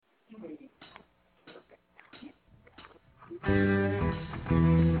Welcome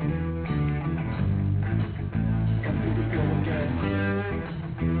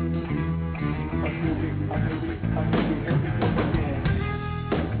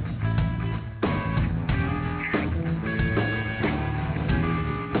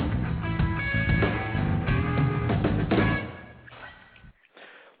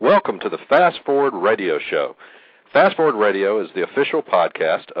to the Fast Forward Radio Show. Fast Forward Radio is the official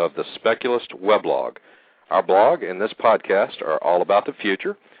podcast of the Speculist weblog. Our blog and this podcast are all about the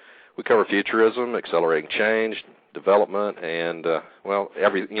future. We cover futurism, accelerating change, development, and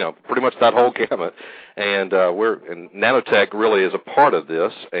pretty much that whole gamut. And Nanotech really is a part of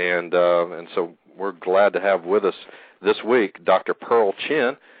this, and so we're glad to have with us this week Dr. Pearl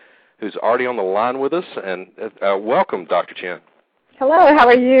Chen, who's already on the line with us. And welcome, Dr. Chen. Hello, how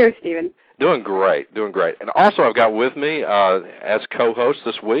are you, Stephen? Doing great. And also I've got with me as co-host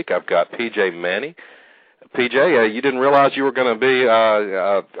this week, I've got PJ Manney. PJ, you didn't realize you were going to be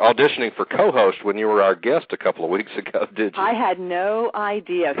auditioning for co-host when you were our guest a couple of weeks ago, did you? I had no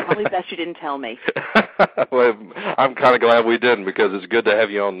idea. Probably best you didn't tell me. Well, I'm kind of glad we didn't, because it's good to have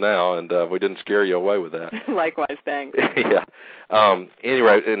you on now, and we didn't scare you away with that. Likewise, thanks. Yeah.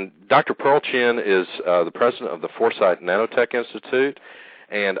 Anyway, and Dr. Pearl Chen is the president of the Foresight Nanotech Institute.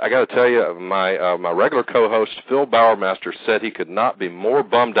 And I got to tell you, my regular co-host, Phil Bowermaster, said he could not be more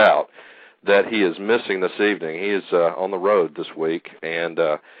bummed out that he is missing this evening. He is on the road this week, and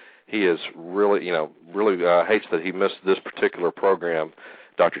he is really hates that he missed this particular program,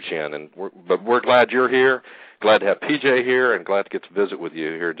 Dr. Chen. But we're glad you're here, glad to have PJ here, and glad to get to visit with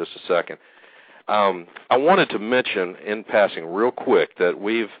you here in just a second. I wanted to mention in passing real quick that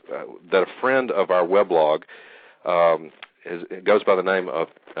that a friend of our weblog it goes by the name of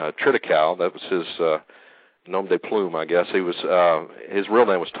Triticale. That was his nom de plume, I guess. He was his real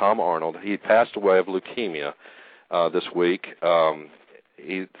name was Tom Arnold. He passed away of leukemia this week.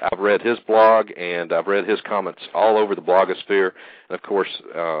 I've read his blog, and I've read his comments all over the blogosphere, and of course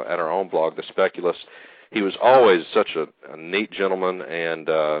at our own blog, The Speculist. He was always such a neat gentleman, and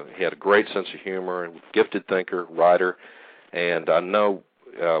he had a great sense of humor, and gifted thinker, writer, and I know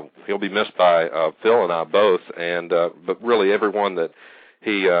he'll be missed by Phil and I both, and but really everyone that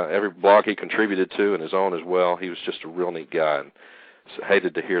every blog he contributed to and his own as well. He was just a real neat guy, and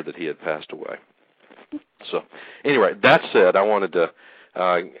hated to hear that he had passed away. So anyway, that said, I wanted to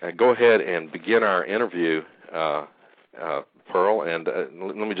go ahead and begin our interview, Pearl, and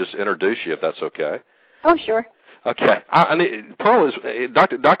let me just introduce you, if that's okay. Oh, sure. Okay. Pearl is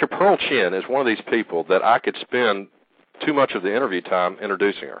Dr. Pearl Chen is one of these people that I could spend too much of the interview time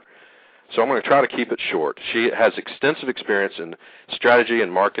introducing her. So I'm going to try to keep it short. She has extensive experience in strategy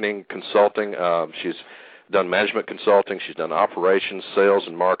and marketing consulting. She's done management consulting. She's done operations, sales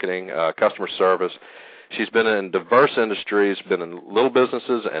and marketing, customer service. She's been in diverse industries, been in little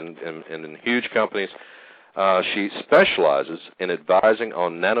businesses and in huge companies. She specializes in advising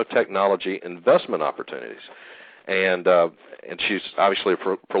on nanotechnology investment opportunities. And she's obviously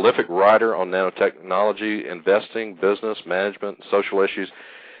a prolific writer on nanotechnology, investing, business, management, social issues.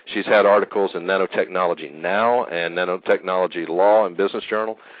 She's had articles in Nanotechnology Now and Nanotechnology Law and Business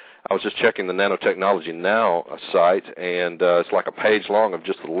Journal. I was just checking the Nanotechnology Now site, and it's like a page long of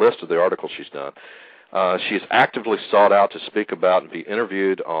just the list of the articles she's done. She's actively sought out to speak about and be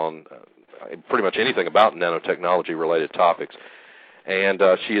interviewed on pretty much anything about nanotechnology-related topics. And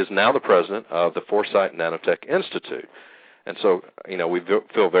she is now the president of the Foresight Nanotech Institute. And so, we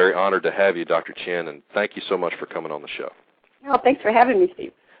feel very honored to have you, Dr. Chen, and thank you so much for coming on the show. Oh, thanks for having me,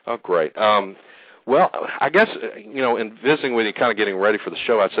 Steve. Oh, great. Well, I guess, in visiting with you, kind of getting ready for the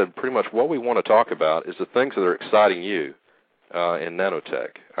show, I said pretty much what we want to talk about is the things that are exciting you in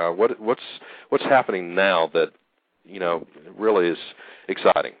nanotech. What's happening now that, really is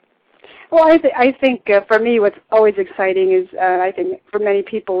exciting? Well, I think for me what's always exciting is, I think for many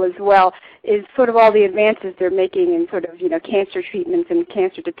people as well, is sort of all the advances they're making in sort of, cancer treatments and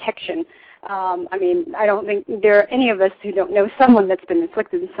cancer detection. I don't think there are any of us who don't know someone that's been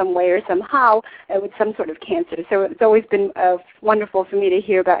afflicted in some way or somehow with some sort of cancer. So it's always been wonderful for me to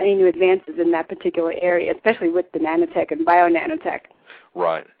hear about any new advances in that particular area, especially with the nanotech and bio-nanotech.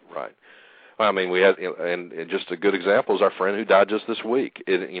 Right. Well, we had, and just a good example is our friend who died just this week.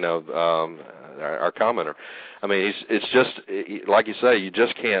 Our commenter. It's just like you say, you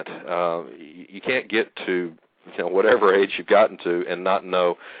just can't, you can't get to, whatever age you've gotten to and not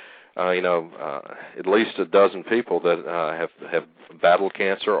know. At least a dozen people that have battled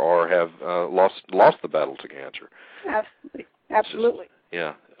cancer or have lost the battle to cancer. Absolutely.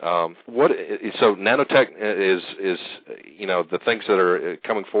 Yeah. So nanotech is the things that are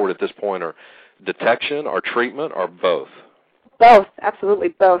coming forward at this point are detection or treatment or both. Both, absolutely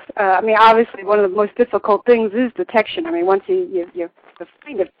both. I mean, obviously, one of the most difficult things is detection. I mean, once you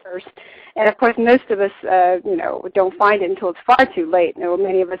find it first, and of course, most of us, don't find it until it's far too late.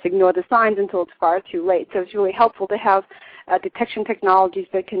 Many of us ignore the signs until it's far too late. So it's really helpful to have detection technologies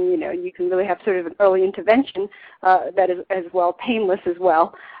that can, you can really have sort of an early intervention that is as well painless as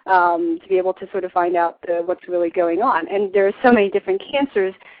well, to be able to sort of find out what's really going on. And there are so many different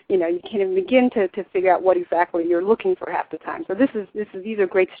cancers, you can't even begin to figure out what exactly you're looking for half the time. So these are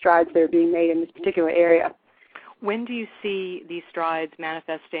great strides that are being made in this particular area. When do you see these strides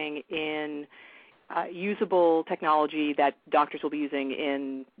manifesting in usable technology that doctors will be using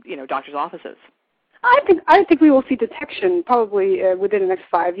in, doctors' offices? I think we will see detection probably within the next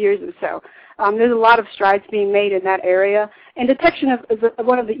 5 years or so. There's a lot of strides being made in that area, and detection is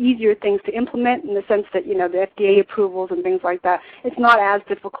one of the easier things to implement in the sense that the FDA approvals and things like that. It's not as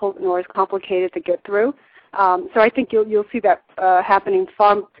difficult nor as complicated to get through. So I think you'll see that happening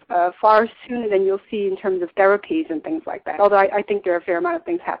far sooner than you'll see in terms of therapies and things like that. Although I think there are a fair amount of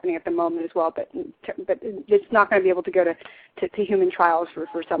things happening at the moment as well, but it's not going to be able to go to human trials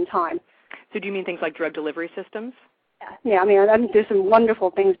for some time. So do you mean things like drug delivery systems? Yeah, I think there's some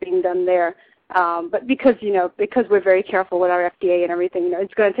wonderful things being done there. But because we're very careful with our FDA and everything,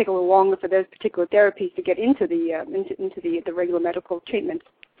 it's going to take a little longer for those particular therapies to get into the regular medical treatments.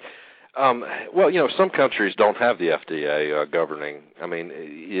 Well, some countries don't have the FDA governing. I mean,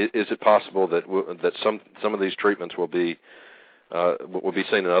 is it possible that some of these treatments will be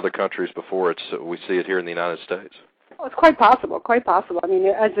seen in other countries before we see it here in the United States? Well, it's quite possible, quite possible. I mean,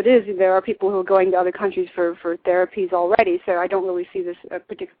 as it is, there are people who are going to other countries for therapies already, so I don't really see this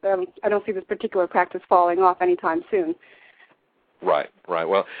particular practice falling off anytime soon. Right.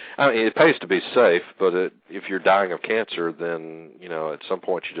 Well, it pays to be safe, but if you're dying of cancer, then, at some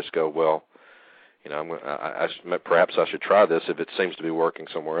point you just go, well, perhaps I should try this if it seems to be working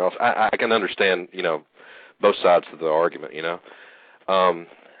somewhere else. I can understand, both sides of the argument,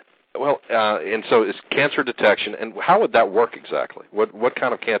 and so it's cancer detection, and how would that work exactly? What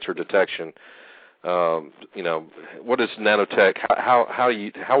kind of cancer detection? What is nanotech?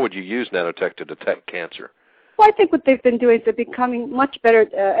 How would you use nanotech to detect cancer? Well, I think what they've been doing is they're becoming much better,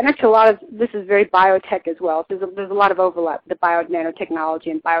 and actually a lot of this is very biotech as well. There's a lot of overlap, the nanotechnology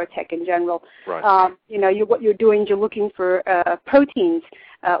and biotech in general. Right. What you're doing is you're looking for proteins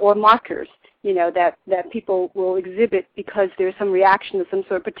or markers, that people will exhibit because there's some reaction to some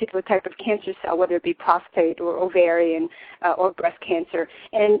sort of particular type of cancer cell, whether it be prostate or ovarian or breast cancer.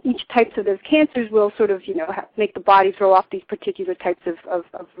 And each type of those cancers will sort of, make the body throw off these particular types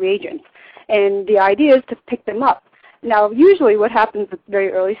of reagents. And the idea is to pick them up. Now, usually what happens at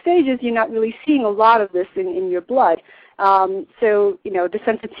very early stages, you're not really seeing a lot of this in your blood. So, the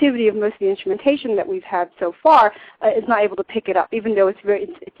sensitivity of most of the instrumentation that we've had so far is not able to pick it up, even though it's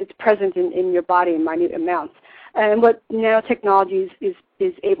present in your body in minute amounts. And what nanotechnology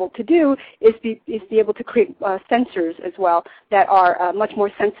is able to do is be able to create sensors as well that are much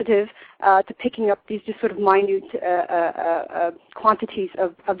more sensitive to picking up these just sort of minute quantities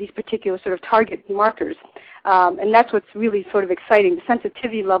of these particular sort of target markers. And that's what's really sort of exciting. The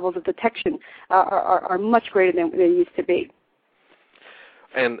sensitivity levels of detection are much greater than they used to be.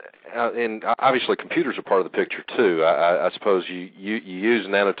 And obviously computers are part of the picture too. I suppose you use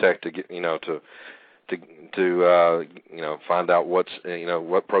nanotech to get to find out what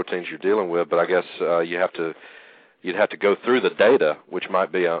proteins you're dealing with, but I guess you'd have to go through the data, which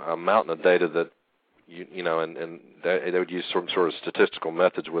might be a mountain of data that and they would use some sort of statistical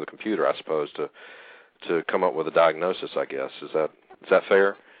methods with a computer, I suppose, to come up with a diagnosis. I guess is that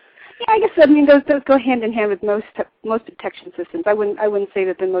fair? Yeah, I guess those go hand in hand with most detection systems. I wouldn't say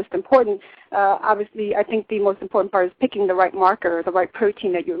that the most important. Obviously, I think the most important part is picking the right marker, or the right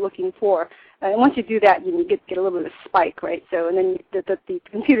protein that you're looking for. And once you do that, you get a little bit of a spike, right? So, and then the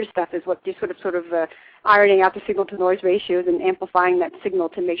computer stuff is what you're sort of ironing out the signal to noise ratios and amplifying that signal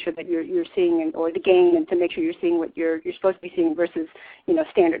to make sure that you're seeing, or the gain, and to make sure you're seeing what you're supposed to be seeing versus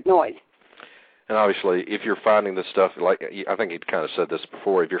standard noise. And obviously, if you're finding this stuff, like I think you kind of said this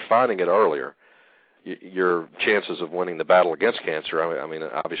before, if you're finding it earlier, your chances of winning the battle against cancer,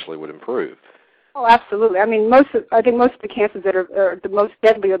 obviously would improve. Oh, absolutely. I think most of the cancers that are the most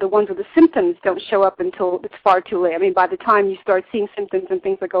deadly are the ones where the symptoms don't show up until it's far too late. By the time you start seeing symptoms and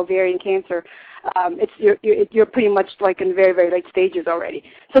things like ovarian cancer, you're pretty much like in very, very late stages already.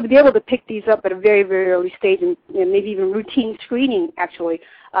 So to be able to pick these up at a very, very early stage, and maybe even routine screening actually,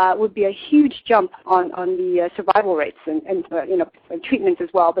 would be a huge jump on the survival rates and treatments as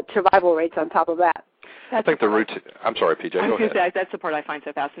well, but survival rates on top of that. I think the routine. I'm sorry, PJ. Go ahead. That's the part I find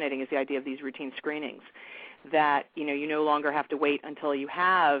so fascinating, is the idea of these routine screenings. that, you no longer have to wait until you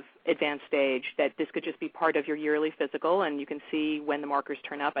have advanced stage, that this could just be part of your yearly physical and you can see when the markers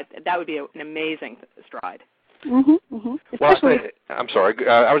turn up. That would be an amazing stride. Mm-hmm, mm-hmm. Well, I'm sorry.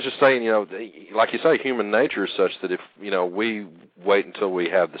 I was just saying, like you say, human nature is such that if, we wait until we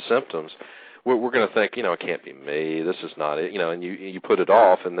have the symptoms, we're going to think, it can't be me, this is not it, and you put it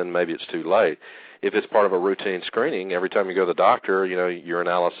off, and then maybe it's too late. If it's part of a routine screening, every time you go to the doctor, your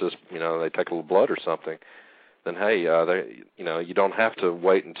analysis, they take a little blood or something, then hey, you don't have to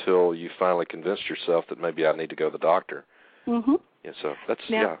wait until you finally convinced yourself that maybe I need to go to the doctor. Mm-hmm. Yeah, so that's,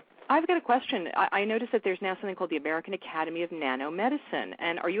 now, I've got a question. I noticed that there's now something called the American Academy of Nanomedicine,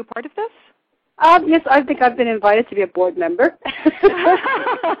 and are you a part of this? Yes, I think I've been invited to be a board member.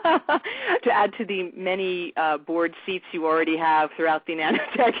 To add to the many board seats you already have throughout the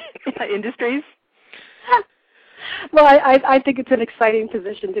nanotech industries? Well, I think it's an exciting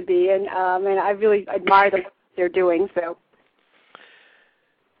position to be in, and I really admire the work they're doing. So,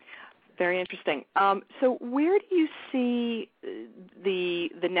 very interesting. So where do you see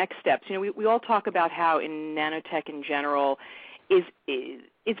the next steps? We all talk about how in nanotech in general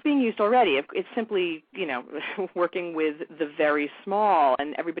it's being used already. It's simply, working with the very small,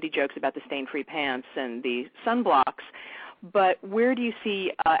 and everybody jokes about the stain-free pants and the sunblocks. But where do you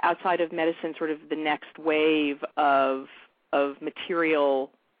see, outside of medicine, sort of the next wave of material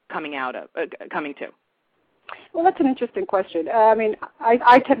coming to? Well, that's an interesting question.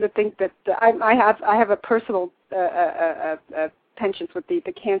 I tend to think that I have a personal penchant with the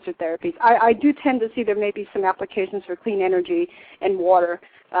cancer therapies. I do tend to see there may be some applications for clean energy and water,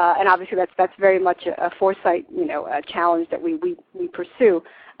 and obviously that's very much a Foresight challenge that we pursue.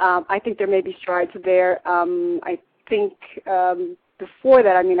 I think there may be strides there. I think before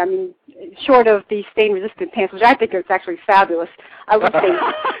that, short of the stain-resistant pants, which I think is actually fabulous. I would say,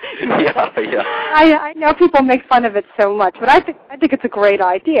 yeah. I know people make fun of it so much, but I think it's a great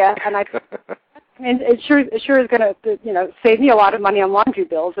idea, and it sure is going to save me a lot of money on laundry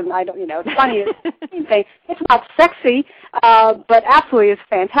bills. And I don't, it's funny. It's not sexy, but absolutely is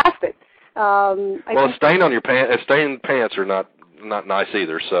fantastic. Stain on your pants, stained pants are not nice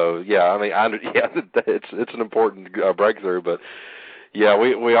either. So yeah, it's an important breakthrough. But yeah,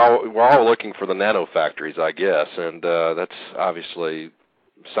 we're all looking for the nano factories, I guess, and that's obviously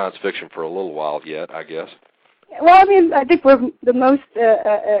science fiction for a little while yet, I guess. Well, I think we're the most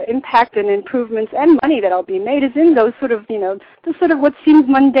impact and improvements and money that'll be made is in those sort of, the sort of what seems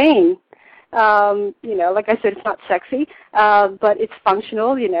mundane. Like I said, it's not sexy, but it's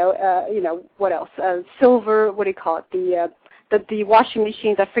functional. What else? Silver. What do you call it? The washing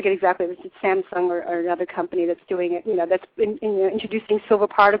machines. I forget exactly. It's Samsung or another company that's doing it. That's introducing silver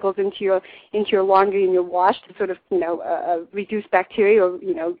particles into your laundry and your wash to sort of reduce bacteria or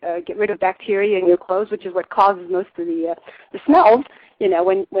get rid of bacteria in your clothes, which is what causes most of the smells.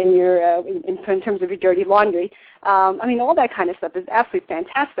 When you're in terms of your dirty laundry. All that kind of stuff is absolutely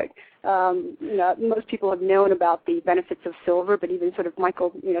fantastic. Most people have known about the benefits of silver, but even sort of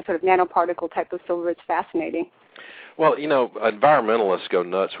nanoparticle type of silver is fascinating. Well, environmentalists go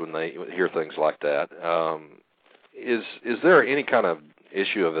nuts when they hear things like that. Is there any kind of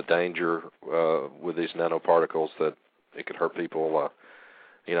issue of a danger with these nanoparticles that it could hurt people?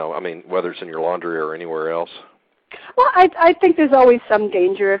 Whether it's in your laundry or anywhere else? Well, I think there's always some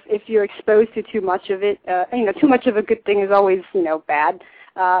danger if you're exposed to too much of it. Too much of a good thing is always bad.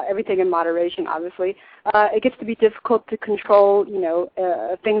 Everything in moderation, obviously. It gets to be difficult to control,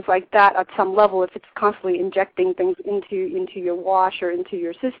 things like that at some level if it's constantly injecting things into your wash or into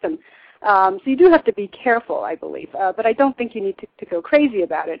your system. So you do have to be careful, I believe. But I don't think you need to go crazy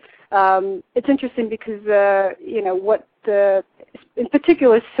about it. It's interesting because, in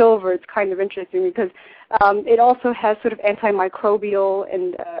particular silver, it's kind of interesting because it also has sort of antimicrobial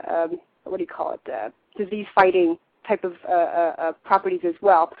and, disease-fighting type of properties as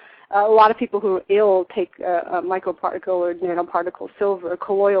well. A lot of people who are ill take microparticle or nanoparticle silver, or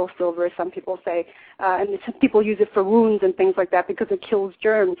colloidal silver, as some people say, and some people use it for wounds and things like that because it kills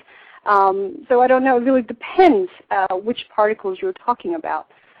germs. So I don't know. It really depends which particles you're talking about.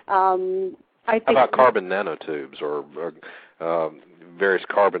 I think how about carbon nanotubes or various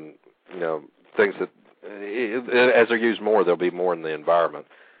carbon, things that, as they're used more, there'll be more in the environment.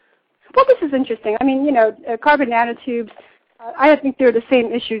 Well, this is interesting. Carbon nanotubes, I think there are the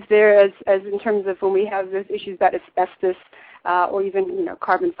same issues there as in terms of when we have those issues about asbestos or even,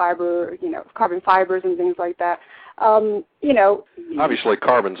 carbon fibers and things like that. Obviously,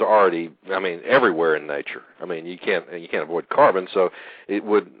 carbon's already, everywhere in nature. You can't avoid carbon, so it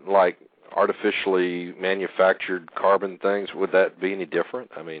would, like, artificially manufactured carbon things, would that be any different?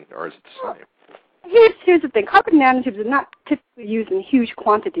 Or is it the same? Here's the thing. Carbon nanotubes are not typically used in huge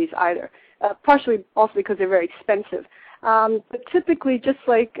quantities either, partially also because they're very expensive. But typically, just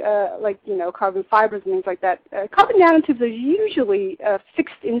like carbon fibers and things like that, carbon nanotubes are usually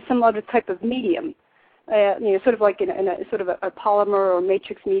fixed in some other type of medium, sort of like in a sort of a polymer or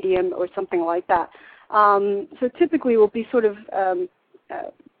matrix medium or something like that. So typically, it will be sort of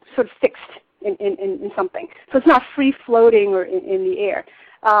fixed in something. So it's not free floating or in the air.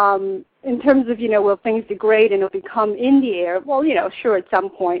 In terms of, will things degrade and it'll become in the air? Well, sure, at some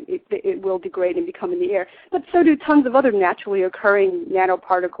point it will degrade and become in the air. But so do tons of other naturally occurring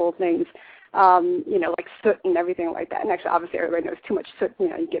nanoparticle things, like soot and everything like that. And actually, obviously, everybody knows too much soot,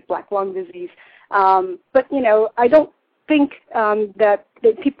 you get black lung disease. But, I don't think that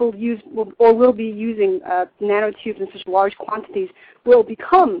people use or will be using nanotubes in such large quantities will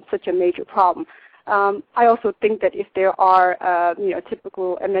become such a major problem. I also think that if there are,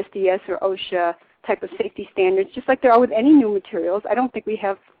 typical MSDS or OSHA type of safety standards, just like there are with any new materials, I don't think we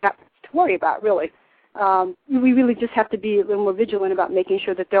have that to worry about, really. We really just have to be a little more vigilant about making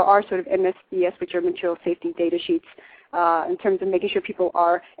sure that there are sort of MSDS, which are material safety data sheets, in terms of making sure people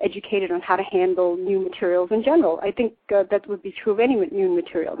are educated on how to handle new materials in general. I think that would be true of any new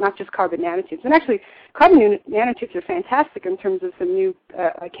material, not just carbon nanotubes. And actually, carbon nanotubes are fantastic in terms of some new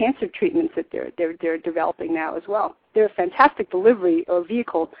cancer treatments that they're developing now as well. They're a fantastic delivery or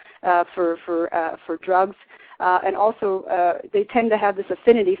vehicle for drugs. And also, they tend to have this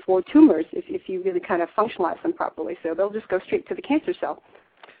affinity for tumors if you really kind of functionalize them properly. So they'll just go straight to the cancer cell.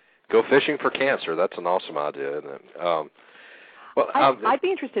 Go fishing for cancer. That's an awesome idea, isn't it? I'd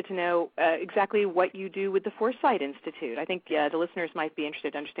be interested to know exactly what you do with the Foresight Institute. I think the listeners might be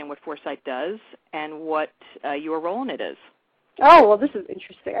interested to understand what Foresight does and what your role in it is. Oh, well, this is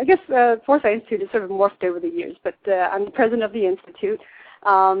interesting. I guess Foresight Institute has sort of morphed over the years, but I'm the president of the Institute.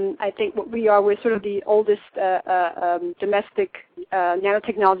 I think what we're sort of the oldest domestic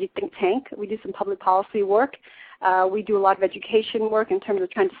nanotechnology think tank. We do some public policy work. We do a lot of education work in terms of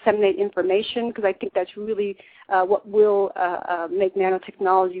trying to disseminate information, because I think that's really what will make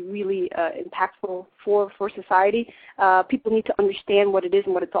nanotechnology really impactful for society. People need to understand what it is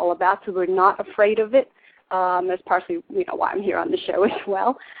and what it's all about, so we're not afraid of it. That's partially why I'm here on the show as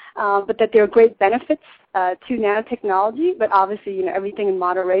well. But that there are great benefits to nanotechnology, but obviously everything in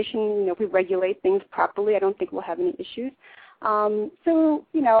moderation. If we regulate things properly, I don't think we'll have any issues. So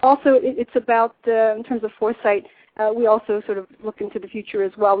also it's about in terms of foresight. We also sort of look into the future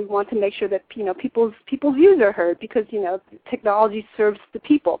as well. We want to make sure that people's views are heard, because technology serves the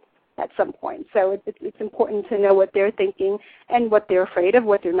people at some point. So it's important to know what they're thinking and what they're afraid of,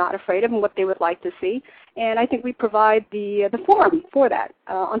 what they're not afraid of, and what they would like to see. And I think we provide the forum for that.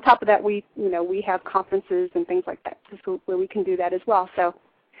 On top of that, we have conferences and things like that where we can do that as well. So,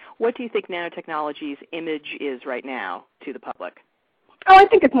 what do you think nanotechnology's image is right now to the public? Oh, I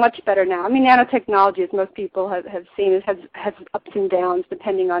think it's much better now. I mean, nanotechnology, as most people have seen, has ups and downs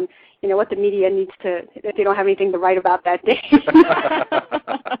depending on what the media needs to, if they don't have anything to write about that day.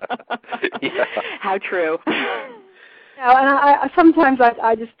 Yeah. How true. And sometimes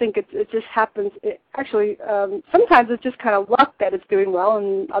I just think it just happens. Sometimes it's just kind of luck that it's doing well,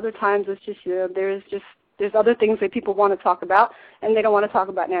 and other times it's just there's other things that people want to talk about, and they don't want to talk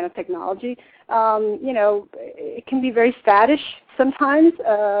about nanotechnology. It can be very faddish sometimes,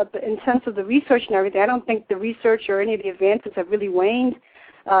 but in terms of the research and everything, I don't think the research or any of the advances have really waned,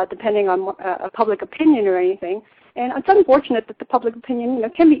 depending on public opinion or anything. And it's unfortunate that the public opinion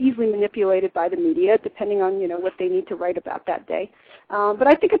can be easily manipulated by the media, depending on what they need to write about that day. But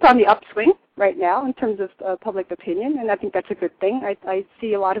I think it's on the upswing right now in terms of public opinion, and I think that's a good thing. I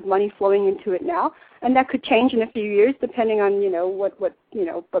see a lot of money flowing into it now, and that could change in a few years, depending on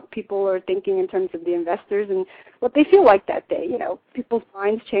what people are thinking in terms of the investors and what they feel like that day. People's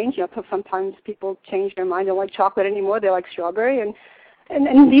minds change. Sometimes people change their mind. They don't like chocolate anymore. They like strawberry, and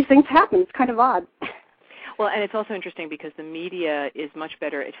these things happen. It's kind of odd. Well, and it's also interesting because the media is much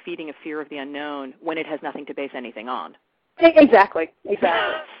better at feeding a fear of the unknown when it has nothing to base anything on. Exactly.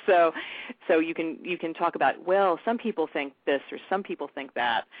 So you can talk about, well, some people think this or some people think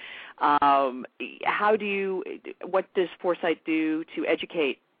that. What does Foresight do to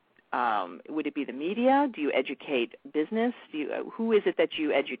educate? Would it be the media? Do you educate business? Who is it that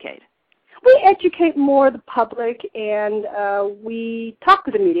you educate? We educate more the public, and we talk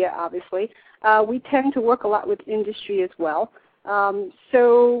to the media, obviously. We tend to work a lot with industry as well.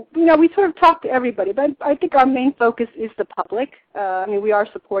 So, we sort of talk to everybody, but I think our main focus is the public. We are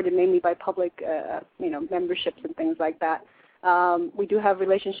supported mainly by public, memberships and things like that. We do have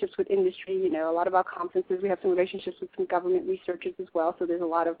relationships with industry. A lot of our conferences, we have some relationships with some government researchers as well. So there's a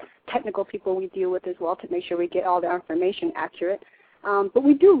lot of technical people we deal with as well to make sure we get all the information accurate. But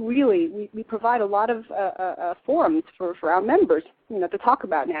we do really, we provide a lot of forums for our members, to talk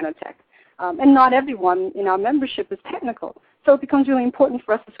about nanotech. And not everyone in our membership is technical. So it becomes really important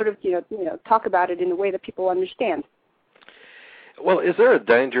for us to sort of, talk about it in a way that people understand. Well, is there a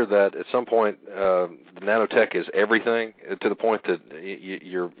danger that at some point nanotech is everything to the point that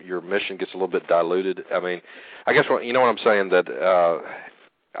your mission gets a little bit diluted? I mean, I guess what I'm saying, that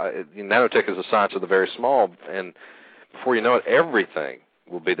nanotech is the science of the very small, and before you know it, everything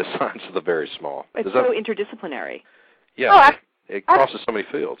will be the science of the very small. It's so interdisciplinary. Yeah, it crosses so many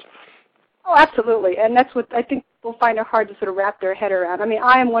fields. Oh, absolutely, and that's what I think people find it hard to sort of wrap their head around. I mean,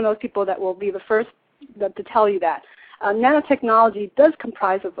 I am one of those people that will be the first to tell you that. Nanotechnology does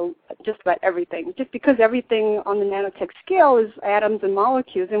comprise of just about everything, just because everything on the nanotech scale is atoms and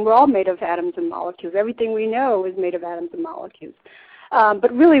molecules, and we're all made of atoms and molecules. Everything we know is made of atoms and molecules.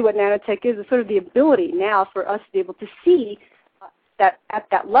 But really what nanotech is sort of the ability now for us to be able to see that at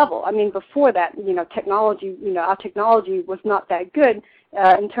that level. I mean, before that, technology, our technology was not that good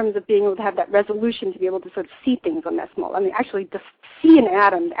in terms of being able to have that resolution to be able to sort of see things on that small. I mean, actually to see an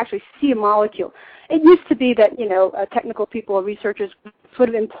atom, actually see a molecule. It used to be that, technical people or researchers sort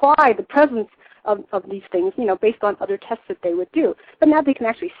of imply the presence of these things, based on other tests that they would do. But now they can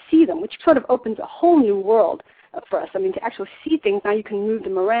actually see them, which sort of opens a whole new world for us. I mean, to actually see things, now you can move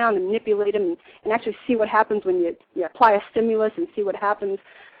them around and manipulate them and actually see what happens when you apply a stimulus and see what happens.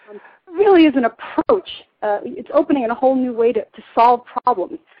 Really is an approach. It's opening in a whole new way to solve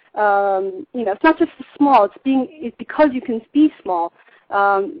problems. It's not just small. It's because you can be small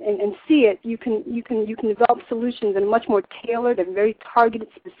and see it. You can develop solutions in a much more tailored and very targeted,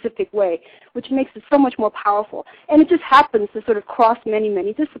 specific way, which makes it so much more powerful. And it just happens to sort of cross many,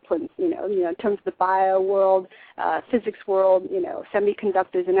 many disciplines. In terms of the bio world, physics world,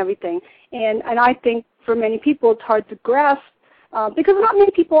 semiconductors and everything. And I think for many people it's hard to grasp. Because not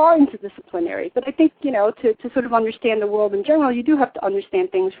many people are interdisciplinary, but I think, to sort of understand the world in general, you do have to understand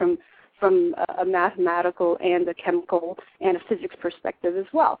things from a mathematical and a chemical and a physics perspective as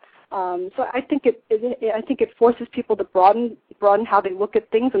well. So I think it forces people to broaden how they look at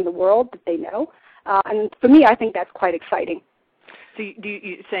things in the world that they know, and for me, I think that's quite exciting. So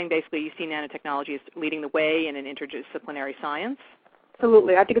you're saying basically you see nanotechnology as leading the way in an interdisciplinary science?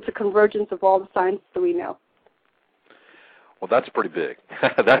 Absolutely. I think it's a convergence of all the sciences that we know. Well, that's pretty big.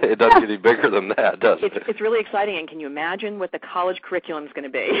 It doesn't get any bigger than that, does it? It's really exciting, and can you imagine what the college curriculum is going to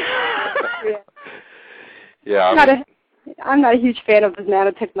be? Yeah. I'm not a huge fan of the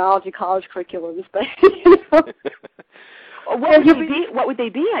nanotechnology college curriculums, but what would they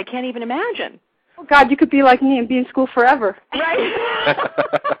be? I can't even imagine. Oh God, you could be like me and be in school forever. Right.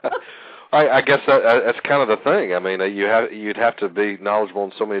 I guess that's kind of the thing. I mean, you'd have to be knowledgeable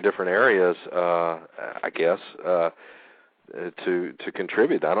in so many different areas. I guess. To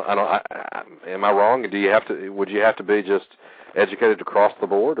contribute. Am I wrong? Would you have to be just educated across the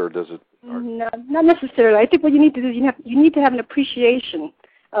board, or does it? No, not necessarily. I think what you need to do is you need to have an appreciation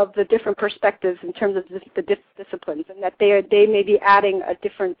of the different perspectives in terms of the disciplines, and that they may be adding a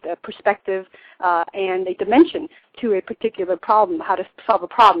different perspective and a dimension to a particular problem, how to solve a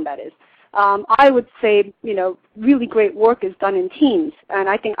problem, that is. I would say, really great work is done in teams, and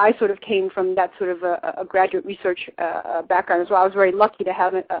I think I sort of came from that sort of a graduate research background as well. I was very lucky to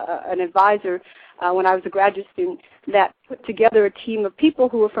have an advisor when I was a graduate student that put together a team of people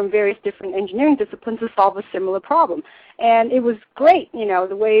who were from various different engineering disciplines to solve a similar problem. And it was great,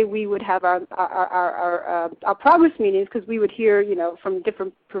 the way we would have our progress meetings, because we would hear, from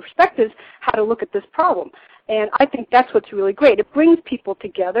different perspectives how to look at this problem. And I think that's what's really great. It brings people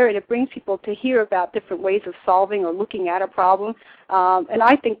together, and it brings people to hear about different ways of solving or looking at a problem. And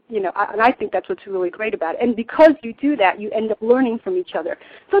I think, I think that's what's really great about it. And because you do that, you end up learning from each other.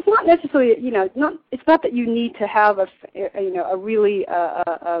 So it's not necessarily, it's not that you need to have a really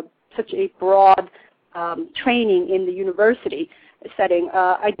such a broad training in the university setting.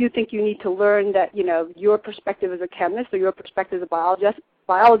 I do think you need to learn that, your perspective as a chemist or your perspective as a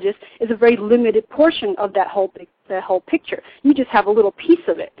biologist is a very limited portion of that whole picture. You just have a little piece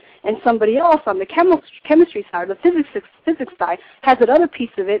of it, and somebody else on the chemistry side or the physics side has that other piece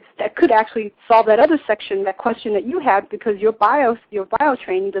of it that could actually solve that other section, that question that you had, because your bio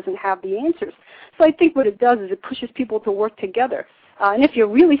training doesn't have the answers. So I think what it does is it pushes people to work together. And if you're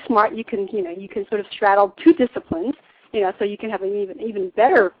really smart, you can sort of straddle two disciplines so you can have an even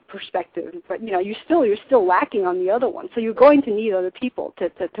better perspective. But you're still lacking on the other one. So you're going to need other people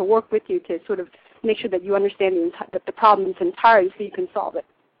to work with you to sort of make sure that you understand the problems entirely so you can solve it.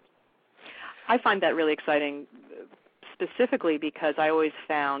 I find that really exciting, specifically because I always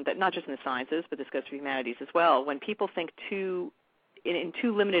found that not just in the sciences, but this goes for humanities as well, when people think in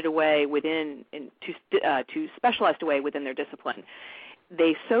too limited a way too specialized a way within their discipline,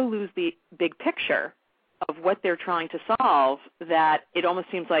 they so lose the big picture of what they're trying to solve that it almost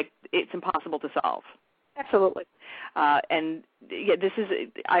seems like it's impossible to solve. Absolutely. And this is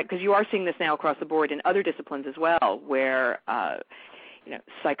because you are seeing this now across the board in other disciplines as well, where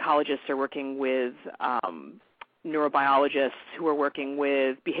psychologists are working with neurobiologists who are working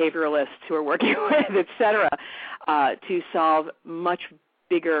with behavioralists who are working with, et cetera, to solve much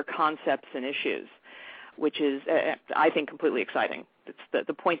bigger concepts and issues, which is, I think, completely exciting. It's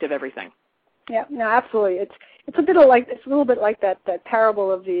the point of everything. Yeah, no, absolutely. It's a little bit like that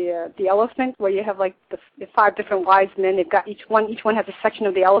parable of the elephant, where you have like the 5 different wise men. They've got each one has a section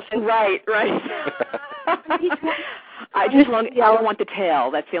of the elephant. Right. I don't want the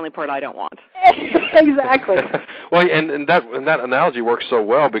tail. That's the only part I don't want. Exactly. Well, and that analogy works so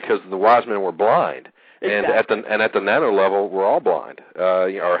well because the wise men were blind, exactly. and at the nano level, we're all blind,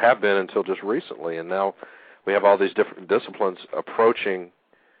 or have been until just recently, and now we have all these different disciplines approaching,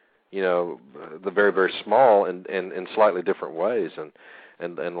 the very, very small and in slightly different ways,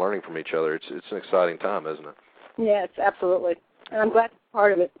 and learning from each other. It's an exciting time, isn't it? Yeah, it's absolutely, and I'm glad to be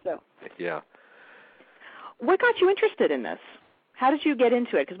part of it. So. Yeah. What got you interested in this? How did you get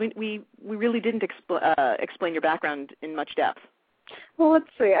into it? Because we really didn't explain your background in much depth. Well, let's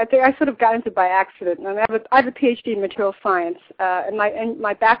see. I think I sort of got into it by accident. I have a PhD in material science, and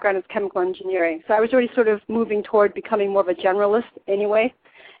my background is chemical engineering. So I was already sort of moving toward becoming more of a generalist anyway,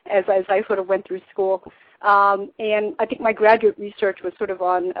 as I sort of went through school. And I think my graduate research was sort of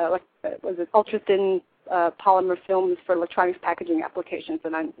on ultra-thin polymer films for electronics packaging applications,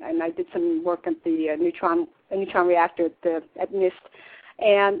 and I did some work at the neutron reactor at NIST,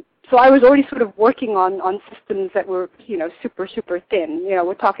 and so I was already sort of working on systems that were super thin.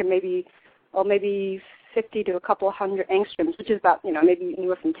 We're talking maybe 50 to a couple of hundred angstroms, which is about maybe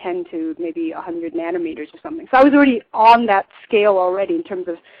anywhere from 10 to maybe 100 nanometers or something. So I was already on that scale already in terms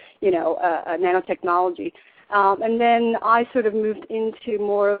of nanotechnology, and then I sort of moved into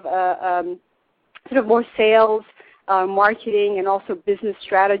more of more sales, marketing, and also business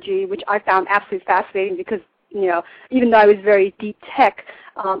strategy, which I found absolutely fascinating because, even though I was very deep tech,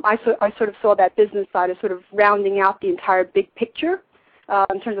 I sort of saw that business side as sort of rounding out the entire big picture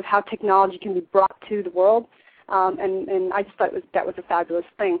in terms of how technology can be brought to the world, and I just thought that was a fabulous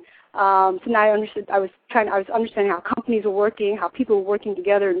thing. So now I was understanding how companies were working, how people were working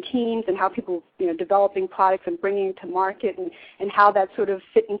together in teams, and how people developing products and bringing it to market, and how that sort of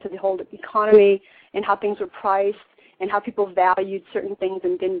fit into the whole economy, and how things were priced, and how people valued certain things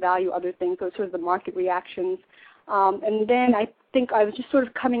and didn't value other things. Those sort of the market reactions. And then I think I was just sort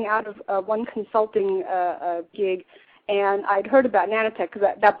of coming out of one consulting gig, and I'd heard about nanotech because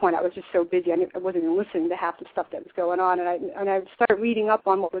at that point I was just so busy I wasn't even listening to half the stuff that was going on, and I started reading up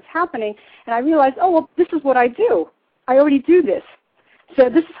on what was happening, and I realized, oh, well, this is what I do. I already do this. So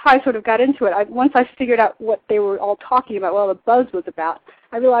this is how I sort of got into it. Once I figured out what they were all talking about, what all the buzz was about,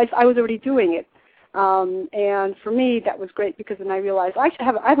 I realized I was already doing it. And for me, that was great because then I realized I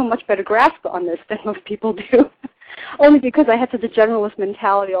have a much better grasp on this than most people do. Only because I had such a generalist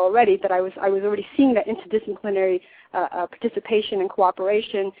mentality already that I was already seeing that interdisciplinary participation and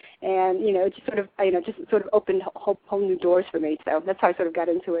cooperation, and it just sort of opened whole new doors for me. So that's how I sort of got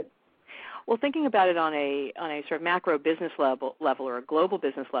into it. Well, thinking about it on a sort of macro business level or a global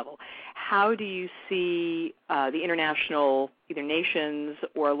business level, how do you see the international either nations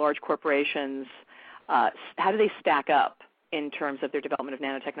or large corporations? How do they stack up in terms of their development of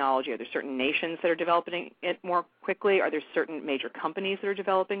nanotechnology? Are there certain nations that are developing it more quickly? Are there certain major companies that are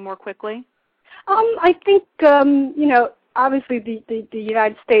developing more quickly? I think, obviously the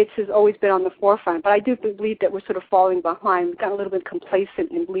United States has always been on the forefront, but I do believe that we're sort of falling behind. We've gotten a little bit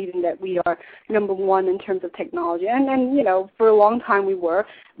complacent in believing that we are number one in terms of technology. And for a long time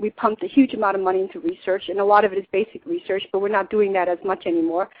we pumped a huge amount of money into research, and a lot of it is basic research, but we're not doing that as much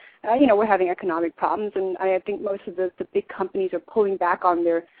anymore. We're having economic problems, and I think most of the big companies are pulling back on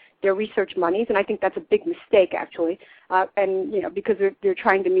their research monies, and I think that's a big mistake actually. Because they're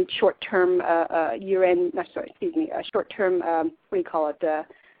trying to meet short-term short-term what do you call it?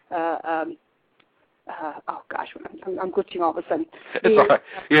 Oh gosh, I'm glitching all of a sudden. It's all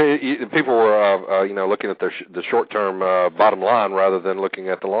right. People were looking at the short-term bottom line rather than looking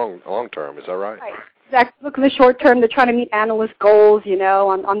at the long term. Is that right? Right. Exactly. Look in the short term, they're trying to meet analyst goals,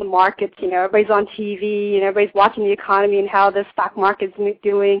 on the markets. Everybody's on TV, everybody's watching the economy and how the stock market's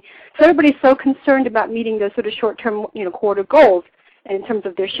doing. So everybody's so concerned about meeting those sort of short-term, quarter goals, and in terms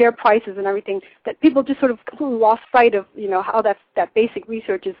of their share prices and everything, that people just sort of completely lost sight of, how that basic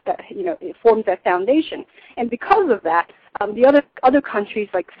research is that, it forms that foundation. And because of that, the other countries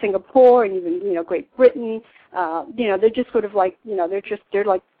like Singapore and even, Great Britain, they're just sort of like,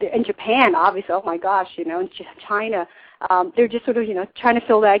 they're in Japan, obviously, oh my gosh, in China, they're just sort of, trying to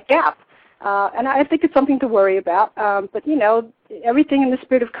fill that gap. And I think it's something to worry about. But, everything in the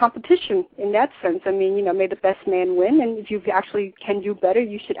spirit of competition in that sense. I mean, may the best man win, and if you actually can do better,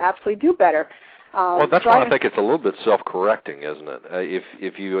 you should absolutely do better. Well, that's why I think it's a little bit self-correcting, isn't it?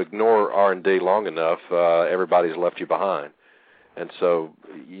 If you ignore R&D long enough, everybody's left you behind. And so,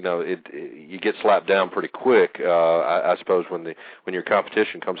 you get slapped down pretty quick, I suppose, when your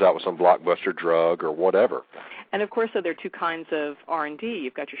competition comes out with some blockbuster drug or whatever. And, of course, so there are two kinds of R&D.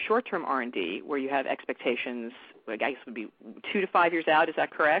 You've got your short-term R&D, where you have expectations, I guess would be 2 to 5 years out. Is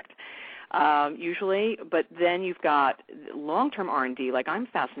that correct? Usually. But then you've got long-term R&D, like I'm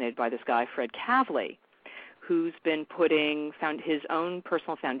fascinated by this guy, Fred Kavli, who's been putting his own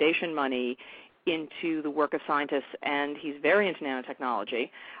personal foundation money into the work of scientists, and he's very into nanotechnology,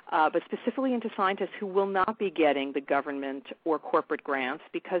 but specifically into scientists who will not be getting the government or corporate grants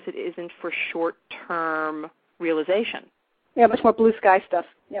because it isn't for short-term realization. Yeah, much more blue sky stuff.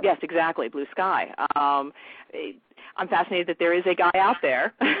 Yep. Yes, exactly, blue sky. I'm fascinated that there is a guy out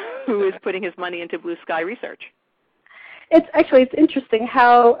there who is putting his money into blue sky research. It's interesting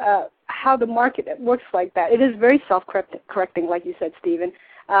how the market works like that. It is very self-correcting, like you said, Stephen.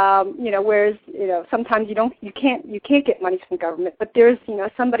 Whereas sometimes you can't get money from government, but there's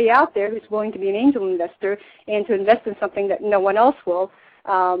somebody out there who's willing to be an angel investor and to invest in something that no one else will,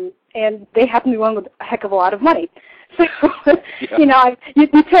 and they happen to be one with a heck of a lot of money. So yeah.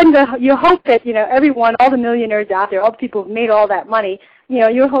 you hope that everyone, all the millionaires out there, all the people who've made all that money,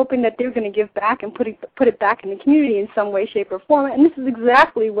 you're hoping that they're going to give back and put it back in the community in some way, shape, or form, and this is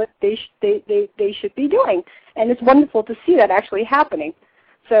exactly what they should be doing, and it's wonderful to see that actually happening.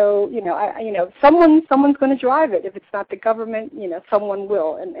 So, someone's going to drive it. If it's not the government, someone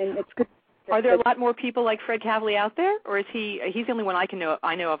will, and it's good. Are there a lot more people like Fred Kavli out there, or is he's the only one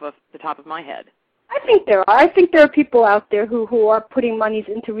I know of the top of my head? I think there are. I think there are people out there who are putting monies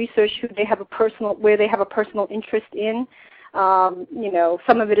into research where they have a personal interest in.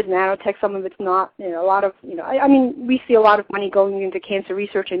 Some of it is nanotech, some of it's not. A lot of, we see a lot of money going into cancer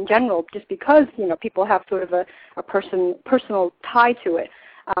research in general, just because people have sort of a personal tie to it.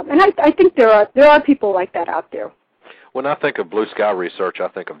 And I think there are people like that out there. When I think of blue sky research, I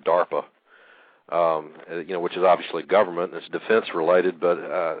think of DARPA, which is obviously government and it's defense related,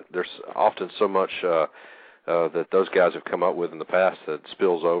 but there's often so much that those guys have come up with in the past that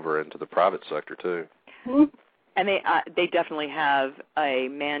spills over into the private sector too. Mm-hmm. And they definitely have a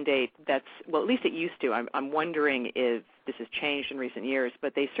mandate that's, well, at least it used to. I'm wondering if this has changed in recent years,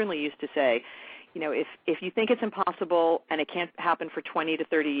 but they certainly used to say, if you think it's impossible and it can't happen for 20 to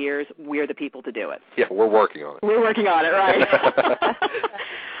 30 years, we're the people to do it. Yeah, we're working on it. We're working on it, right?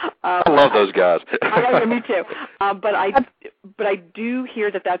 I love those guys. Me too. But I do hear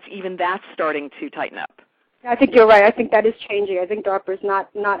that's starting to tighten up. I think you're right. I think that is changing. I think DARPA is not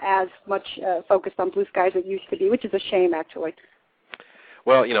as much focused on blue skies as it used to be, which is a shame, actually.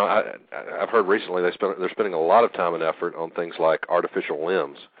 Well, I've heard recently they're spending a lot of time and effort on things like artificial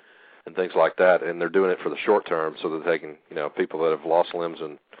limbs and things like that, and they're doing it for the short term so that they can, people that have lost limbs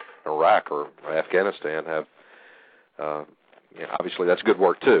in Iraq or Afghanistan have, obviously that's good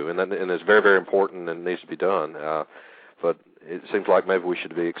work too, and it's very, very important and needs to be done. But it seems like maybe we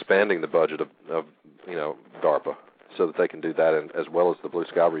should be expanding the budget of DARPA so that they can do that as well as the blue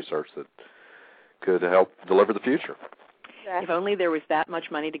sky research that could help deliver the future. If only there was that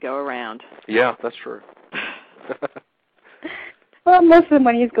much money to go around. Yeah, that's true. Well, most of the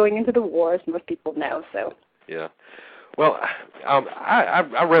money is going into the wars, most people know. So. Yeah. Well,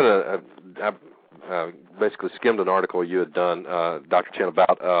 I read I basically skimmed an article you had done, Dr. Chen,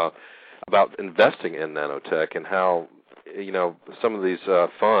 about investing in nanotech and how some of these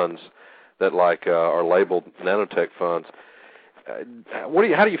funds that are labeled nanotech funds.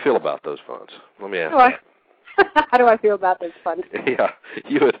 How do you feel about those funds? Let me ask. How do I feel about those funds? Yeah,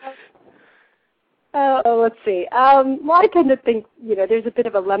 you would. Let's see. Well, I tend to think, there's a bit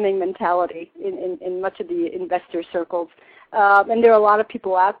of a lemming mentality in much of the investor circles. And there are a lot of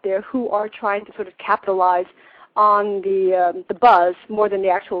people out there who are trying to sort of capitalize on the buzz more than the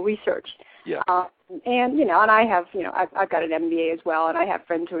actual research. Yeah. And and I have I've got an MBA as well, and I have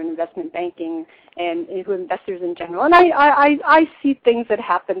friends who are in investment banking and who are investors in general. And I see things that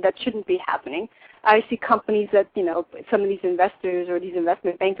happen that shouldn't be happening. I see companies that some of these investors or these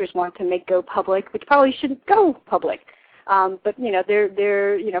investment bankers want to make go public, which probably shouldn't go public. But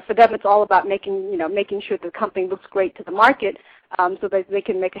they're for them it's all about making sure the company looks great to the market, so that they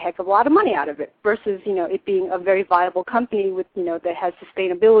can make a heck of a lot of money out of it. Versus it being a very viable company with that has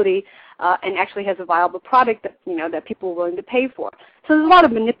sustainability and actually has a viable product that that people are willing to pay for. So there's a lot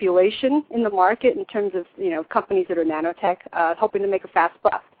of manipulation in the market in terms of companies that are nanotech hoping to make a fast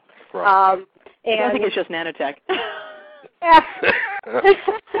buck. Right. I don't think it's just nanotech. Yeah.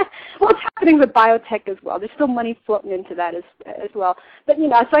 Well, it's happening with biotech as well. There's still money floating into that as well. But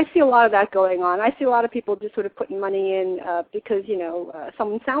so I see a lot of that going on. I see a lot of people just sort of putting money in because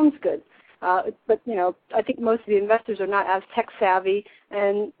someone sounds good. But I think most of the investors are not as tech savvy,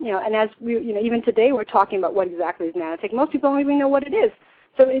 and and as we even today we're talking about what exactly is nanotech. Most people don't even know what it is.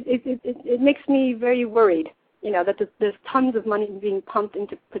 So it makes me very worried. That there's tons of money being pumped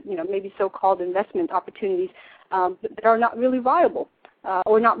into maybe so-called investment opportunities that are not really viable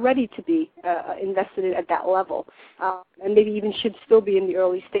or not ready to be invested in at that level, and maybe even should still be in the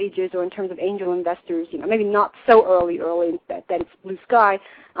early stages or in terms of angel investors. Maybe not so early that it's blue sky,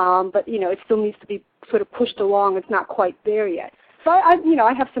 but it still needs to be sort of pushed along. It's not quite there yet. So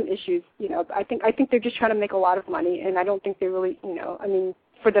I have some issues. I think they're just trying to make a lot of money, and I don't think they're really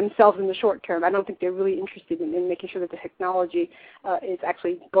for themselves in the short term. I don't think they're really interested in making sure that the technology is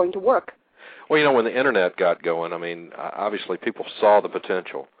actually going to work. Well, when the Internet got going, obviously people saw the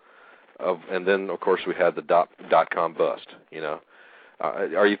potential and then, of course, we had the dot-com bust,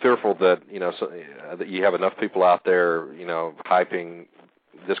 Are you fearful that, that you have enough people out there, hyping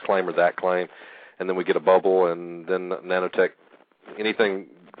this claim or that claim, and then we get a bubble and then nanotech, anything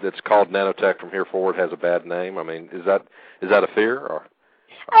that's called nanotech from here forward has a bad name? Is that a fear? Or?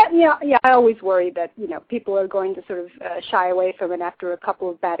 Yeah, I always worry that people are going to sort of shy away from it after a couple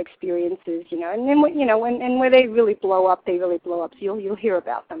of bad experiences, and then and where they really blow up, they really blow up. So you'll hear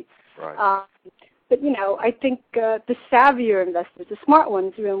about them. Right. But I think the savvier investors, the smart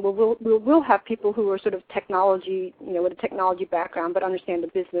ones, we'll have people who are sort of technology, with a technology background, but understand the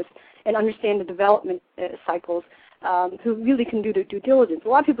business and understand the development cycles. Who really can do their due diligence. A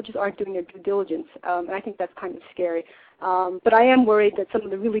lot of people just aren't doing their due diligence, and I think that's kind of scary. But I am worried that some of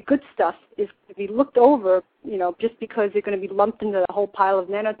the really good stuff is going to be looked over, just because they're going to be lumped into the whole pile of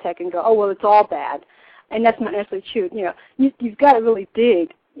nanotech and go, oh, well, it's all bad. And that's not necessarily true. You've got to really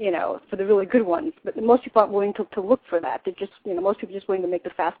dig, for the really good ones. But most people aren't willing to look for that. They're just, most people are just willing to make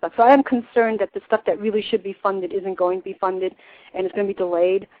the fast buck. So I am concerned that the stuff that really should be funded isn't going to be funded, and it's going to be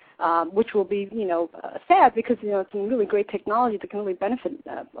delayed. Which will be, sad because, it's some really great technology that can really benefit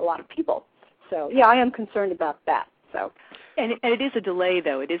a lot of people. So, yeah, I am concerned about that. So, and it is a delay,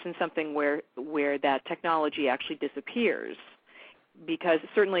 though. It isn't something where that technology actually disappears, because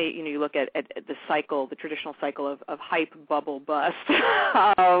certainly, you look at the cycle, the traditional cycle of hype, bubble, bust.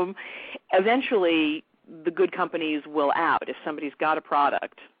 Eventually, the good companies will out. If somebody's got a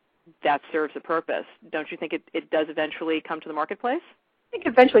product that serves a purpose, don't you think it does eventually come to the marketplace? I think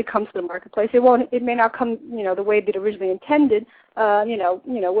eventually comes to the marketplace. It may not come, the way that originally intended. What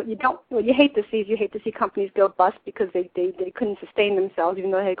you hate to see is you hate to see companies go bust because they couldn't sustain themselves, even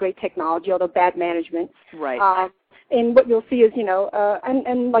though they had great technology, although bad management. Right. And what you'll see is,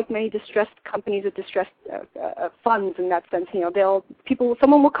 and like many distressed companies or distressed funds in that sense,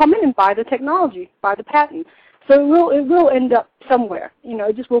 someone will come in and buy the technology, buy the patent. So it will end up somewhere.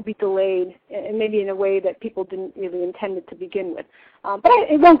 It just will be delayed, and maybe in a way that people didn't really intend it to begin with. But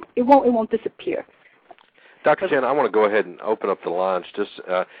it won't disappear. Dr. Chen, I want to go ahead and open up the lines. Just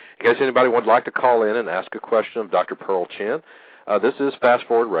in case anybody would like to call in and ask a question of Dr. Pearl Chen. This is Fast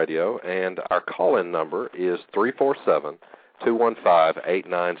Forward Radio, and our call-in number is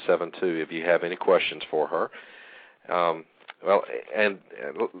 347-215-8972 if you have any questions for her. Well, and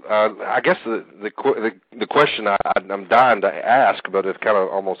I guess the question I'm dying to ask, but it's kind of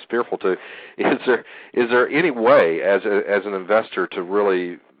almost fearful to, is there any way as an investor to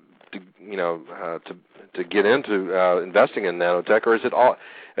really, to get into investing in nanotech, or is it all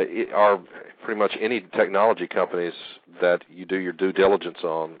are pretty much any technology companies that you do your due diligence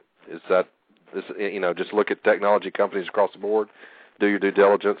on? Just look at technology companies across the board, do your due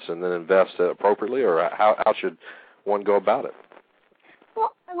diligence, and then invest appropriately, or how should one go about it?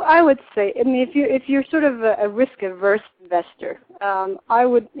 Well, I would say, if you're sort of a risk-averse investor, I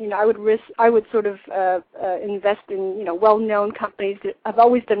would sort of invest in well-known companies that have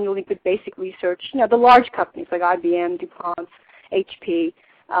always done really good basic research. The large companies like IBM, DuPont, HP,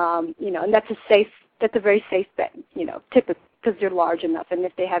 and that's a safe that's a very safe bet, typically because they're large enough, and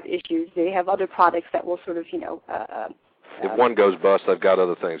if they have issues, they have other products that will sort of, if one goes bust, they've got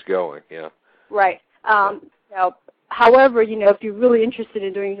other things going. Yeah. Right. However, if you're really interested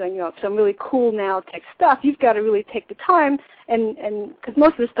in doing some really cool nanotech stuff, you've got to really take the time, and because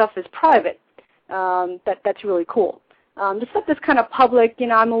most of the stuff is private, that's really cool. The stuff that's kind of public,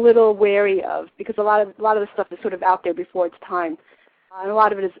 I'm a little wary of, because a lot of the stuff is sort of out there before its time, and a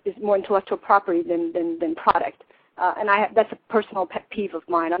lot of it is more intellectual property than product. And that's a personal pet peeve of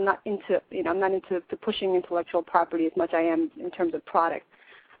mine. I'm not into pushing intellectual property as much as I am in terms of product.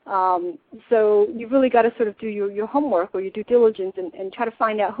 So you've really got to sort of do your homework or your due diligence and try to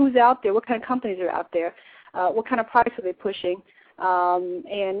find out who's out there, what kind of companies are out there, what kind of products are they pushing,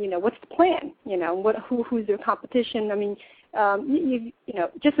 and what's the plan, who's their competition. I mean,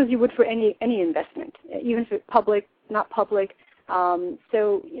 just as you would for any investment, even if it's public, not public.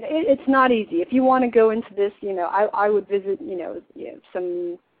 So it's not easy. If you want to go into this, I would visit,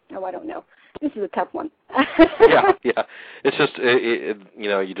 some, I don't know. This is a tough one. yeah. It's just,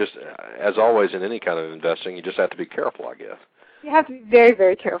 you just, as always in any kind of investing, you just have to be careful, I guess. You have to be very,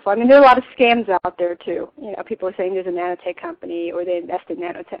 very careful. I mean, there are a lot of scams out there, too. People are saying there's a nanotech company or they invest in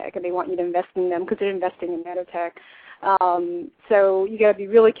nanotech and they want you to invest in them because they're investing in nanotech. So you got to be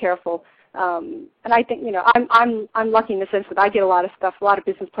really careful. And I think, I'm lucky in the sense that I get a lot of stuff, a lot of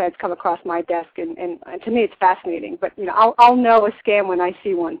business plans come across my desk, and to me it's fascinating. But, I'll know a scam when I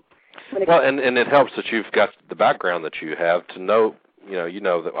see one. Well, and it helps that you've got the background that you have to know,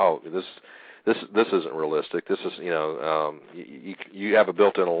 that, this isn't realistic. This is, you have a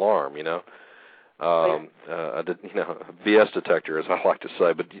built-in alarm, a BS detector, as I like to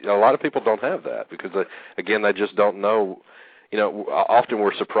say. But a lot of people don't have that because, they just don't know. Often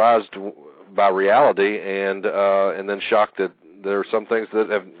we're surprised by reality and then shocked that there are some things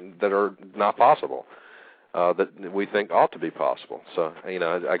that are not possible. That we think ought to be possible. So,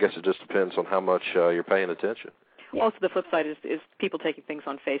 I guess it just depends on how much you're paying attention. Yeah. Also, the flip side is people taking things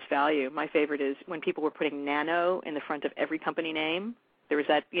on face value. My favorite is when people were putting nano in the front of every company name. There was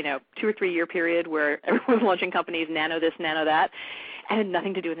that, 2 or 3 year period where everyone was launching companies, nano this, nano that, and had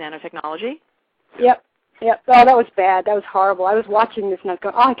nothing to do with nanotechnology. Yep. Oh, that was bad. That was horrible. I was watching this and I was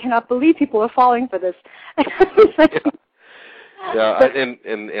going, I cannot believe people are falling for this. Yeah, and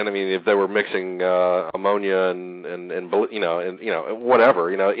I mean, if they were mixing ammonia and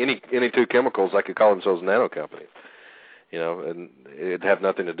whatever, any two chemicals, I could call themselves nano companies, and it'd have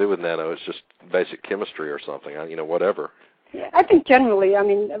nothing to do with nano. It's just basic chemistry or something, whatever. Yeah, I think generally, a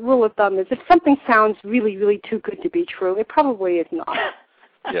rule of thumb is if something sounds really, really too good to be true, it probably is not.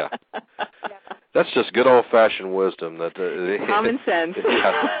 Yeah. That's just good old-fashioned wisdom. Common sense.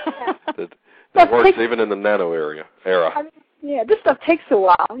 That works even in the nano era. Yeah, this stuff takes a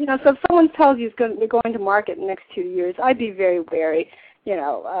while. So if someone tells you they're going to market in the next 2 years, I'd be very wary.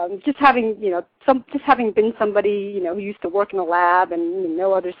 Just having been somebody who used to work in a lab and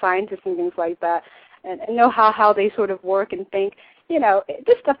know other scientists and things like that, and know how they sort of work and think.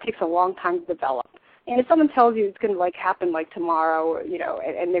 This stuff takes a long time to develop. And if someone tells you it's going to happen tomorrow, or,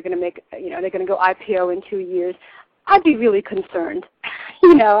 and they're going to make they're going to go IPO in 2 years, I'd be really concerned.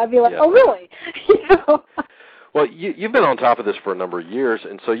 I'd be like, yeah. Oh, really? Well, you've been on top of this for a number of years,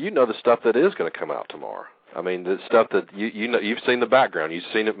 and so the stuff that is going to come out tomorrow. I mean, the stuff that you've seen the background, you've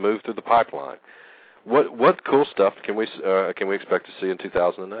seen it move through the pipeline. What cool stuff can we expect to see in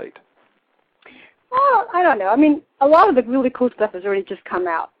 2008? Well, I don't know. I mean, a lot of the really cool stuff has already just come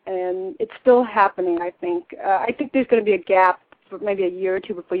out, and it's still happening. I think there's going to be a gap for maybe a year or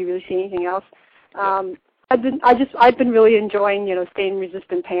two before you really see anything else. Yeah. I've been really enjoying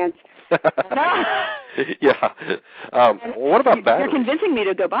stain-resistant pants. Yeah. What about batteries? You're convincing me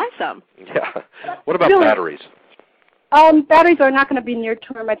to go buy some. Yeah. What about batteries? Batteries are not going to be near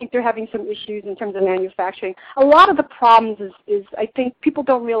term. I think they're having some issues in terms of manufacturing. A lot of the problems is I think people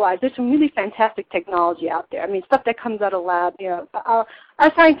don't realize there's some really fantastic technology out there. I mean, stuff that comes out of lab. Our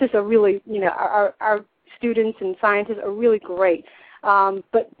scientists are really, our students and scientists are really great.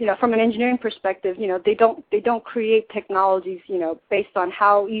 But from an engineering perspective, they don't create technologies, based on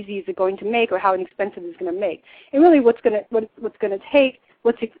how easy is it going to make or how inexpensive it's going to make. And really, what's going to take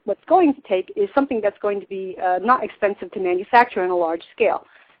is something that's going to be not expensive to manufacture on a large scale.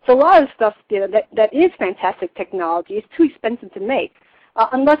 So a lot of stuff that is fantastic technology is too expensive to make,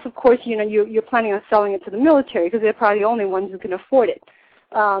 unless of course you're planning on selling it to the military because they're probably the only ones who can afford it.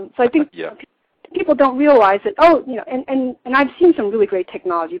 So I think. Yeah. People don't realize that, and I've seen some really great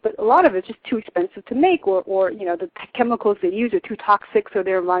technology, but a lot of it's just too expensive to make, or the chemicals they use are too toxic, so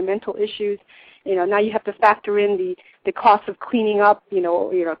there are environmental issues. Now you have to factor in the cost of cleaning up,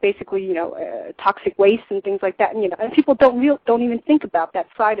 basically, toxic waste and things like that. And people don't even think about that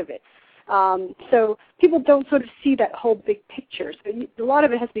side of it. So people don't sort of see that whole big picture. So a lot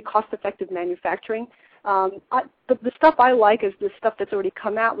of it has to be cost-effective manufacturing. The stuff I like is the stuff that's already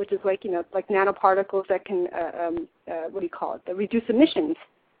come out, which is like nanoparticles that can reduce emissions.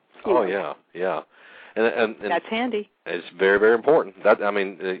 Oh yeah. And that's handy. It's very, very important. That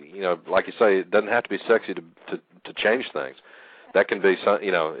like you say, it doesn't have to be sexy to change things. That can be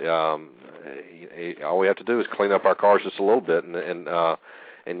all we have to do is clean up our cars just a little bit,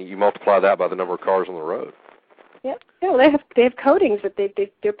 and you multiply that by the number of cars on the road. Yeah, they have coatings that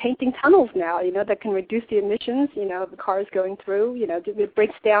they're painting tunnels now, that can reduce the emissions, the cars going through, it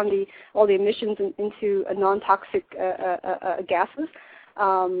breaks down all the emissions into non-toxic gases.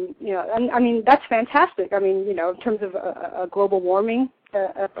 And that's fantastic. In terms of a global warming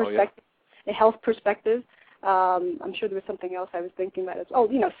perspective, a health perspective. I'm sure there was something else I was thinking about as well.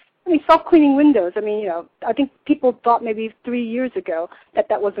 Self-cleaning windows. I think people thought maybe 3 years ago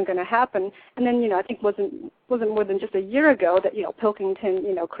that wasn't going to happen, and then I think wasn't more than just a year ago that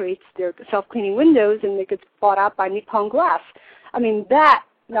Pilkington creates their self-cleaning windows, and it gets bought out by Nippon Glass. That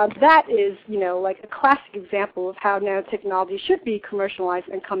is like a classic example of how nanotechnology should be commercialized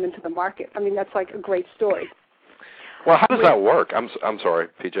and come into the market. That's like a great story. Well, how does that work? I'm sorry,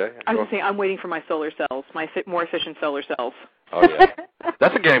 PJ. I was just saying, I'm waiting for my solar cells, my more efficient solar cells. Oh yeah,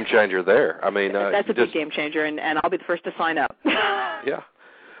 that's a game changer there. That's a big game changer, and I'll be the first to sign up. Yeah.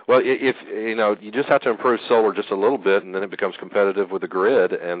 Well, if you just have to improve solar just a little bit, and then it becomes competitive with the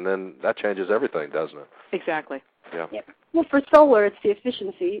grid, and then that changes everything, doesn't it? Exactly. Yeah. Yep. Well, for solar, it's the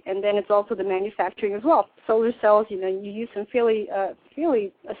efficiency, and then it's also the manufacturing as well. Solar cells, you use some fairly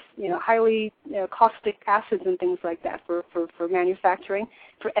highly caustic acids and things like that for manufacturing,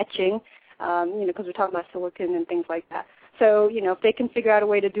 for etching, because we're talking about silicon and things like that. So, if they can figure out a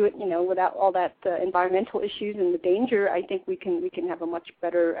way to do it, without all that environmental issues and the danger, I think we can have a much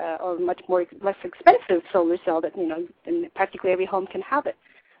better or much less expensive solar cell that, and practically every home can have it.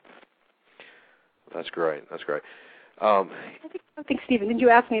 That's great. I think, Stephen, did you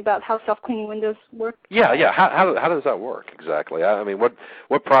ask me about how self-cleaning windows work? Yeah. How does that work exactly? What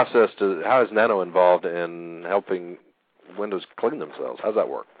process how is Nano involved in helping windows clean themselves? How does that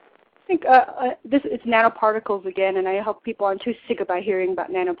work? I think it's nanoparticles again, and I hope people aren't too sick about hearing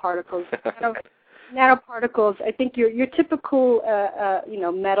about nanoparticles. Nanoparticles. I think your typical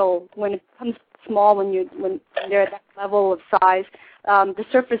metal, when it becomes small, when they're at that level of size, the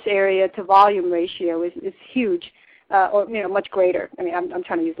surface area to volume ratio is huge, or much greater. I'm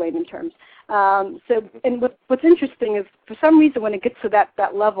trying to use layman terms. And what's interesting is, for some reason, when it gets to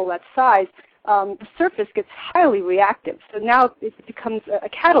that level, that size, the surface gets highly reactive. So now it becomes a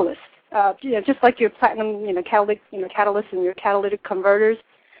catalyst. Just like your platinum, catalytic, catalysts and your catalytic converters,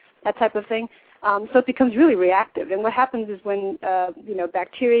 that type of thing. So it becomes really reactive. And what happens is when,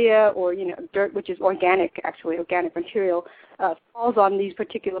 bacteria or, dirt, which is organic material, falls on these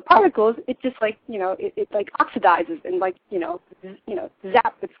particular particles, it just it like oxidizes and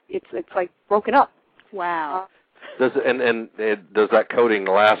zap, it's like broken up. Wow. Does that coating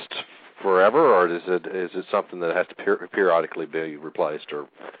last forever, or is it something that has to periodically be replaced, or?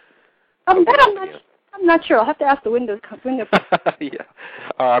 I'm not sure. I'll have to ask the window. Yeah.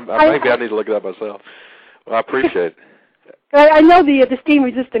 Maybe I need to look it up myself. Well, I appreciate it. I know the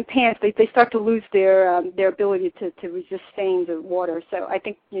steam-resistant pants, they start to lose their ability to resist stains of water. So I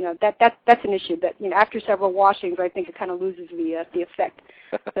think that's an issue that after several washings, I think it kind of loses the effect.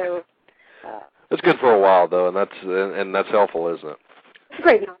 So it's good for a while though, and that's helpful, isn't it? It's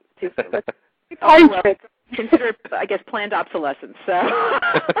great now too. Consider it, I guess, planned obsolescence. So.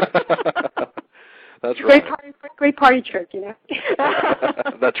 That's right. Great party trick,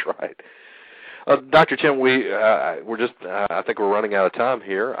 That's right. Dr. Chen, we're just I think we're running out of time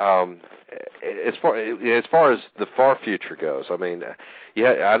here. As far as the far future goes, I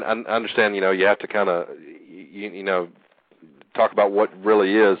understand. You have to kind of talk about what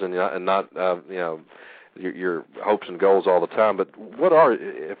really is, and not your hopes and goals all the time. But what are,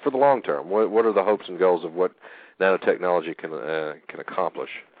 for the long term, what are the hopes and goals of what nanotechnology can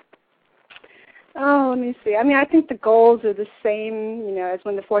accomplish? Oh, let me see. I think the goals are the same, as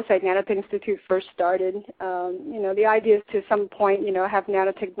when the Foresight Nanotech Institute first started. The idea is to at some point, have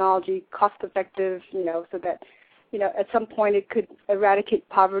nanotechnology cost-effective, so that, at some point it could eradicate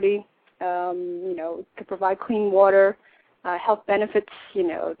poverty, could provide clean water, health benefits,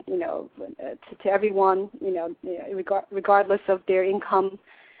 to everyone, regardless of their income.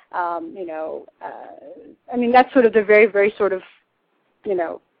 That's sort of the very, very sort of,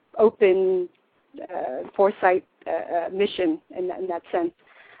 open Foresight mission in that sense.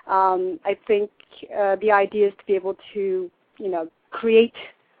 I think the idea is to be able to, create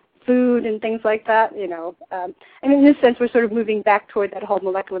food and things like that, and in this sense, we're sort of moving back toward that whole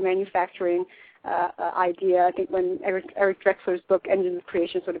molecular manufacturing idea. I think when Eric Drexler's book, Engines of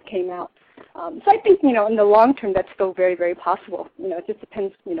Creation, sort of came out. So I think, in the long term, that's still very, very possible. It just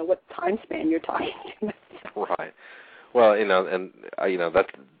depends, what time span you're talking to. Right. Well, that's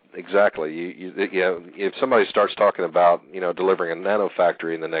exactly. If somebody starts talking about, delivering a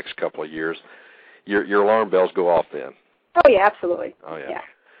nanofactory in the next couple of years, your alarm bells go off then. Oh, yeah, absolutely. Oh, yeah.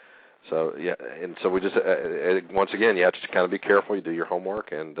 So, and so we just, once again, you have to kind of be careful. You do your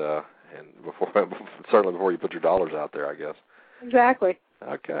homework, and certainly before you put your dollars out there, I guess. Exactly.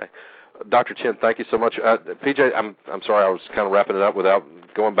 Okay. Dr. Chen, thank you so much. PJ, I'm sorry, I was kind of wrapping it up without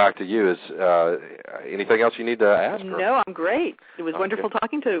going back to you. Is anything else you need to ask? No, I'm great. It was wonderful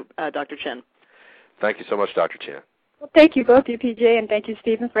talking to Dr. Chen. Thank you so much, Dr. Chen. Well, thank you both, you PJ, and thank you,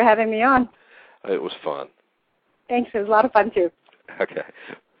 Stephen, for having me on. It was fun. Thanks. It was a lot of fun, too. Okay.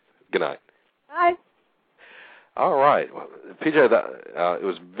 Good night. Bye. All right. Well, PJ, it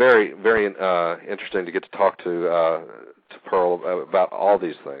was very, very interesting to get to talk to Pearl about all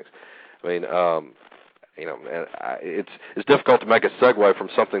these things. I mean, it's difficult to make a segue from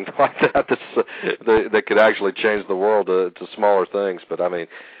something like that that could actually change the world to smaller things. But I mean,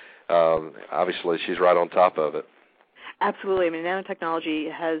 obviously, she's right on top of it. Absolutely. I mean,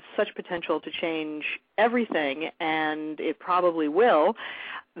 nanotechnology has such potential to change everything, and it probably will,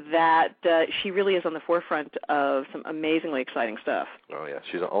 that she really is on the forefront of some amazingly exciting stuff. Oh, yeah.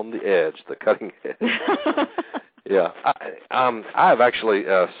 She's on the edge, the cutting edge. Yeah. I've actually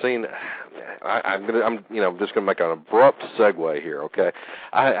seen, I'm just going to make an abrupt segue here, okay?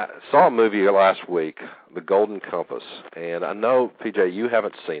 I saw a movie last week, The Golden Compass, and I know, PJ, you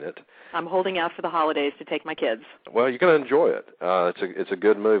haven't seen it. I'm holding out for the holidays to take my kids. Well, you're going to enjoy it. It's a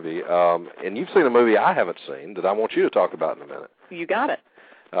good movie. And you've seen a movie I haven't seen that I want you to talk about in a minute. You got it.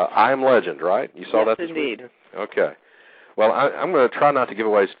 I Am Legend, right? You saw that this indeed. week? Okay. Well, I'm going to try not to give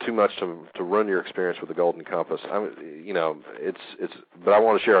away too much to ruin your experience with The Golden Compass. But I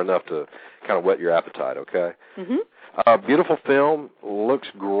want to share enough to kind of whet your appetite, okay? Mm-hmm. Beautiful film, looks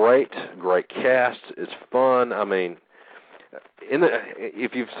great cast, it's fun. I mean,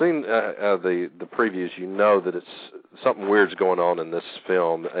 if you've seen the previews, you know that it's something weird's going on in this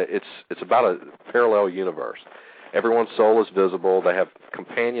film. It's about a parallel universe. Everyone's soul is visible. They have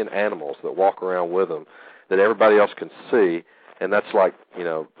companion animals that walk around with them that everybody else can see, and that's like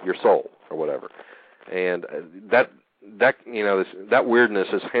your soul or whatever. And that weirdness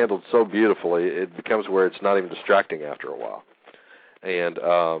is handled so beautifully, it becomes where it's not even distracting after a while. And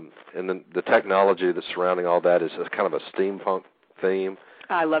then the technology that's surrounding all that is kind of a steampunk theme.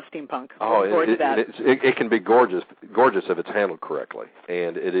 I love steampunk. Oh, it can be gorgeous if it's handled correctly,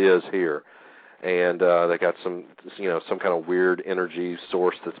 and it is here. And they got some kind of weird energy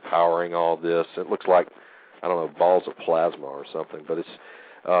source that's powering all this. It looks like, I don't know, balls of plasma or something, but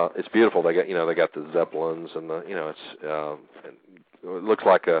it's beautiful. They got the Zeppelins and it looks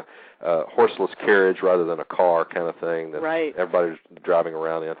like a horseless carriage rather than a car kind of thing that right. Everybody's driving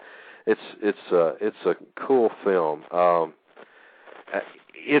around in. It's a cool film.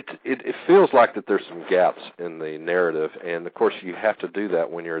 It feels like that there's some gaps in the narrative, and of course you have to do that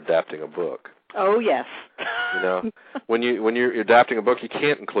when you're adapting a book. Oh yes. When you're adapting a book, you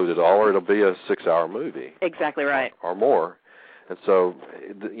can't include it all, or it'll be a 6-hour movie. Exactly right. Or more. And so,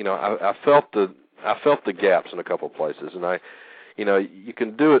 I felt the gaps in a couple of places, and you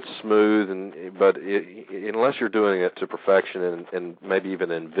can do it smooth, but unless you're doing it to perfection and maybe even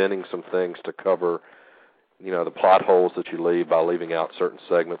inventing some things to cover, the plot holes that you leave by leaving out certain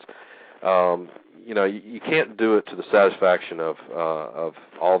segments, you can't do it to the satisfaction of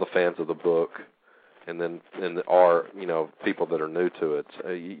all the fans of the book, and people that are new to it.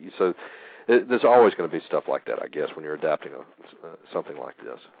 So there's always going to be stuff like that, I guess, when you're adapting something like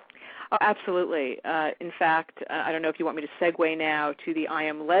this. Oh, absolutely. In fact, I don't know if you want me to segue now to the I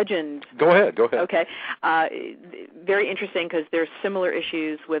Am Legend. Go ahead. Okay. Very interesting because there's similar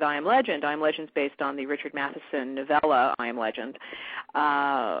issues with I Am Legend. I Am Legend is based on the Richard Matheson novella I Am Legend,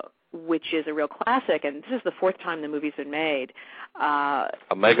 which is a real classic, and this is the 4th time the movie's been made.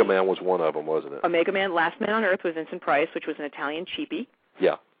 Omega Man was one of them, wasn't it? Omega Man, Last Man on Earth, was Vincent Price, which was an Italian cheapie.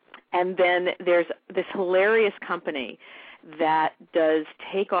 Yeah. And then there's this hilarious company that does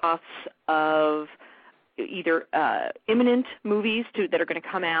takeoffs of either imminent movies that are going to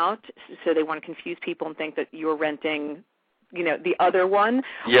come out, so they want to confuse people and think that you're renting the other one,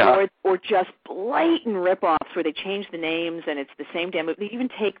 or just blatant rip-offs where they change the names and it's the same damn movie. They even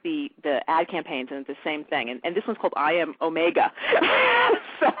take the ad campaigns and it's the same thing. And this one's called I Am Omega.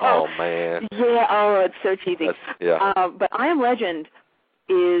 Oh, man. Yeah, it's so cheesy. But I Am Legend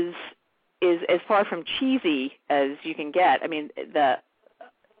is as far from cheesy as you can get. I mean,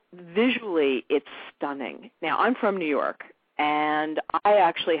 visually, it's stunning. Now, I'm from New York, and I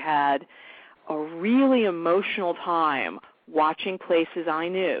actually had a really emotional time watching places I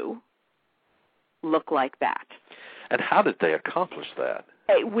knew look like that. And how did they accomplish that?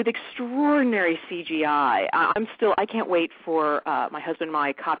 With extraordinary CGI. I can't wait for my husband and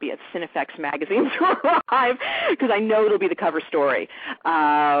my copy of Cinefex magazine to arrive because I know it'll be the cover story.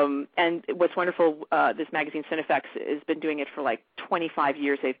 And what's wonderful, this magazine Cinefex has been doing it for like 25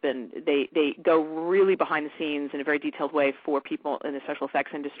 years. They go really behind the scenes in a very detailed way for people in the special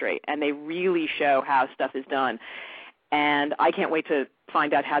effects industry, and they really show how stuff is done. And I can't wait to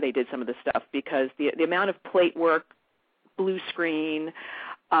find out how they did some of this stuff because the amount of plate work, blue screen.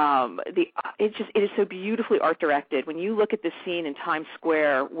 It is so beautifully art directed. When you look at this scene in Times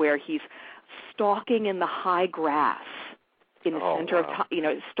Square where he's stalking in the high grass in the center of,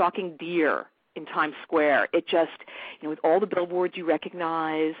 stalking deer in Times Square, it just, with all the billboards you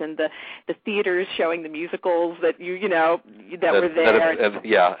recognize and the theaters showing the musicals that that were there.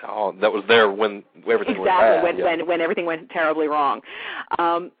 That was there when everything went bad. When everything went terribly wrong.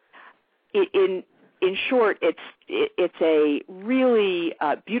 In short, it's a really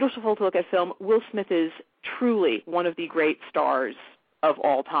beautiful to look at film. Will Smith is truly one of the great stars of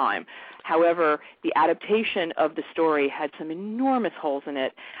all time. However, the adaptation of the story had some enormous holes in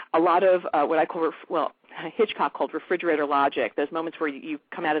it. A lot of what I call, Hitchcock called refrigerator logic. Those moments where you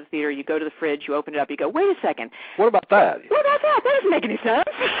come out of the theater, you go to the fridge, you open it up, you go, wait a second. What about that? What about that? That doesn't make any sense.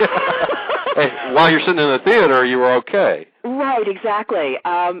 Hey, while you're sitting in the theater, you were okay. Right, exactly.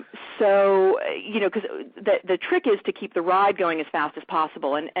 Because the trick is to keep the ride going as fast as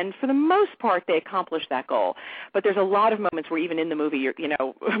possible, and for the most part, they accomplish that goal. But there's a lot of moments where even in the movie,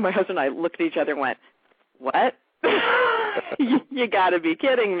 my husband and I looked at each other and went, "What? You got to be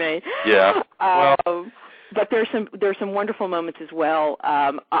kidding me!" Yeah. But there's some wonderful moments as well.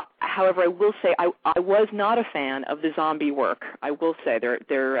 However, I will say I was not a fan of the zombie work. I will say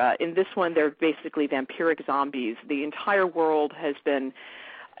they're in this one they're basically vampiric zombies. The entire world has been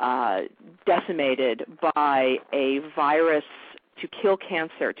decimated by a virus to kill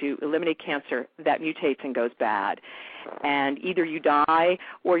cancer, to eliminate cancer that mutates and goes bad. And either you die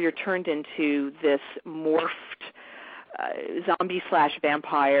or you're turned into this morphed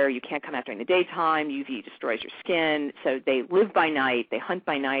zombie/vampire. You can't come out during the daytime. UV destroys your skin. So they live by night. They hunt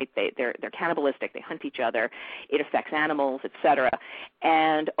by night. They're cannibalistic. They hunt each other. It affects animals, etc.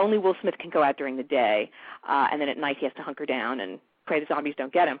 And only Will Smith can go out during the day. And then at night he has to hunker down and pray the zombies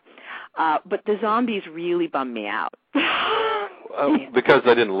don't get him. But the zombies really bum me out. Because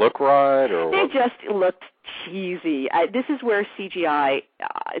they didn't look right? Or they just looked cheesy. This is where CGI,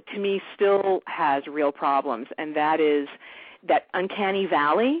 to me, still has real problems, and that is that uncanny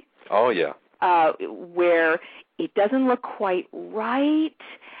valley. Oh, yeah. Where it doesn't look quite right,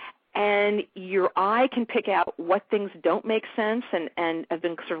 and your eye can pick out what things don't make sense and have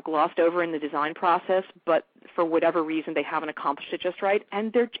been sort of glossed over in the design process, but for whatever reason they haven't accomplished it just right,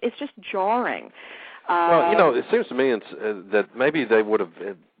 and it's just jarring. Well, it seems to me that maybe they would have,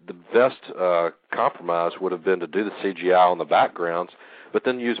 the best compromise would have been to do the CGI on the backgrounds, but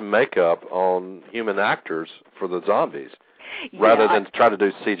then use makeup on human actors for the zombies, rather than try to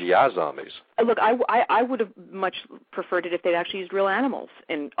do CGI zombies. Look, I would have much preferred it if they'd actually used real animals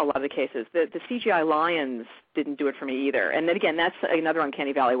in a lot of the cases. The CGI lions didn't do it for me either. And then again, that's another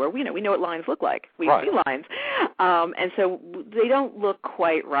uncanny valley where we know what lions look like. We see lions. And so they don't look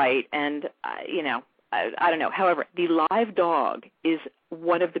quite right. And, I don't know. However, the live dog is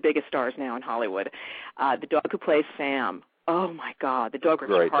one of the biggest stars now in Hollywood. The dog who plays Sam. Oh my God, the dog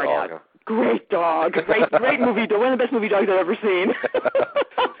rips your heart out. Huh? Great dog, great movie dog. One of the best movie dogs I've ever seen.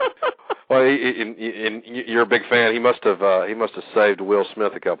 Well, you're a big fan. He must have saved Will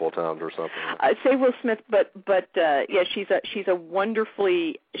Smith a couple of times or something. Save Will Smith, but she's a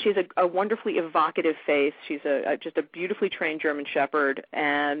wonderfully evocative face. She's just a beautifully trained German Shepherd,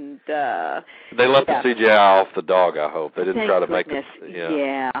 and they left the CGI off the dog. I hope they didn't try to make it.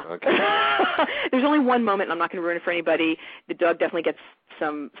 Yeah. Okay. There's only one moment, and I'm not going to ruin it for anybody. The dog definitely gets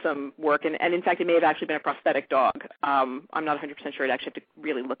some work, and in fact, it may have actually been a prosthetic dog. I'm not 100% sure. I'd actually have to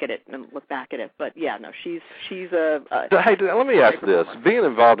really look at it and look back at it. But yeah, no, she's a. Hey, let me ask this: being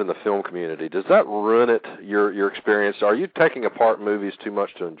involved in the film community, does that ruin your experience? Are you taking apart movies too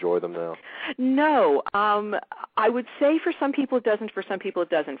much to enjoy them now? No, I would say for some people it doesn't. For some people it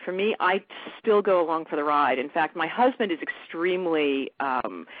doesn't. For me, I still go along for the ride. In fact, my husband is extremely.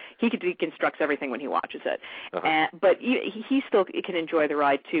 He deconstructs everything when he watches it, but he still can enjoy the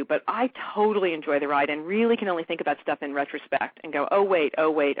ride too. But I totally enjoy the ride and really can only think about stuff in retrospect and go, oh wait.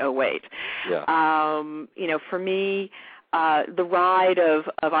 Yeah. For me, the ride of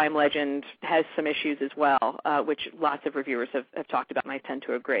I Am Legend has some issues as well, which lots of reviewers have talked about, and I tend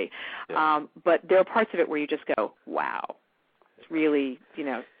to agree. Yeah. But there are parts of it where you just go, wow. It's really,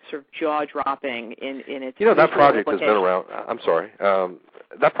 sort of jaw-dropping in its that project has been around. I'm sorry.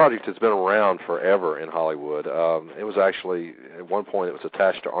 That project has been around forever in Hollywood. It was actually, at one point, it was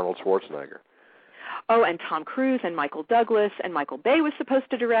attached to Arnold Schwarzenegger. Oh, and Tom Cruise and Michael Douglas and Michael Bay was supposed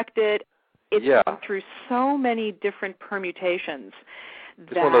to direct it. It's gone through so many different permutations.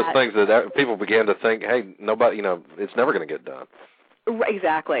 It's one of those things that people began to think, hey, nobody, it's never going to get done.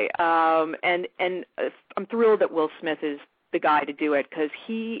 Exactly. And I'm thrilled that Will Smith is the guy to do it, because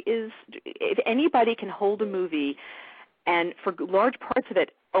he is, if anybody can hold a movie and for large parts of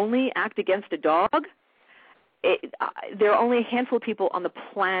it only act against a dog, there are only a handful of people on the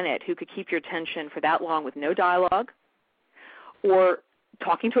planet who could keep your attention for that long with no dialogue or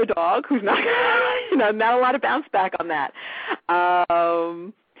talking to a dog who's not, not a lot of bounce back on that.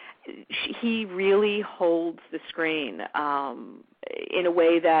 He really holds the screen in a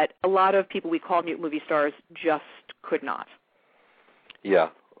way that a lot of people we call movie stars just could not. Yeah,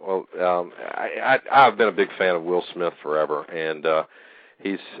 well, I've been a big fan of Will Smith forever, and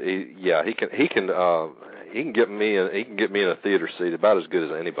he can get me in a theater seat about as good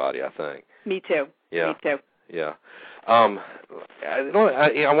as anybody, I think. Me too. Yeah. Me too. Yeah. I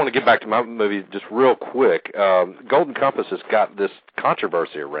want to get back to my movie just real quick. Golden Compass has got this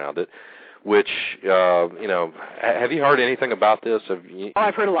controversy around it, which have you heard anything about this?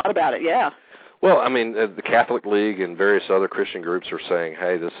 I've heard a lot about it. Yeah. Well, I mean, the Catholic League and various other Christian groups are saying,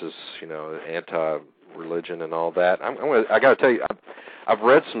 hey, this is, anti-religion and all that. I got to tell you, I've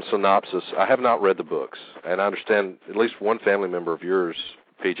read some synopsis. I have not read the books, and I understand at least one family member of yours,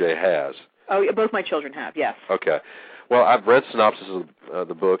 PJ, has. Oh, both my children have, yes. Okay. Well, I've read synopsis of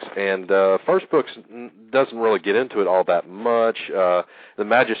the books, and first book doesn't really get into it all that much. The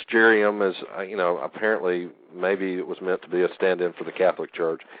magisterium is, apparently maybe it was meant to be a stand-in for the Catholic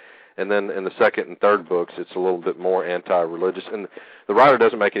Church. And then in the second and third books, it's a little bit more anti-religious. And the writer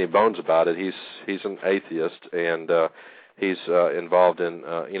doesn't make any bones about it. He's an atheist, and he's involved in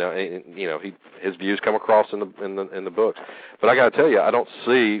his views come across in the books. But I got to tell you, I don't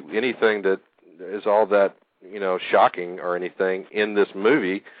see anything that is all that shocking or anything in this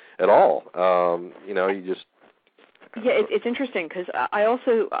movie at all. You just. Yeah, it's interesting because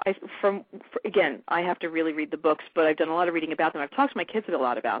again, I have to really read the books, but I've done a lot of reading about them. I've talked to my kids a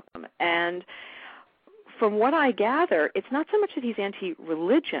lot about them, and from what I gather, it's not so much that he's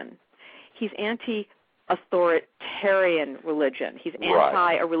anti-religion; he's anti-authoritarian religion. He's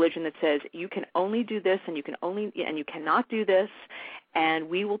anti a religion that says you can only do this and you cannot do this, and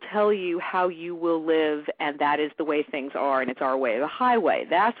we will tell you how you will live, and that is the way things are, and it's our way, the highway.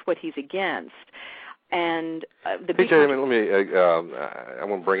 That's what he's against. And the PJ, I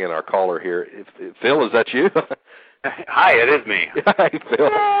want to bring in our caller here. Phil, is that you? Hi, it is me. Hi, Phil.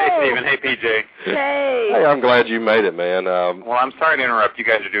 Hey, Stephen. Hey, PJ. Hey, I'm glad you made it, man. Well, I'm sorry to interrupt. You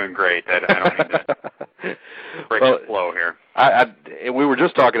guys are doing great. I don't mean to break the flow here. We were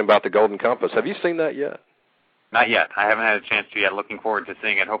just talking about the Golden Compass. Have you seen that yet? Not yet. I haven't had a chance to yet. Looking forward to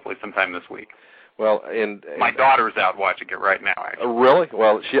seeing it hopefully sometime this week. Well, my daughter's out watching it right now, actually. Really?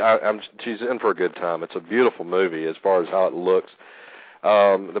 Well, she's in for a good time. It's a beautiful movie as far as how it looks.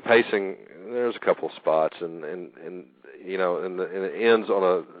 The pacing, there's a couple of spots, and it ends on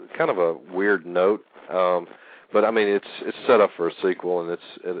a kind of a weird note. But I mean, it's set up for a sequel, and it's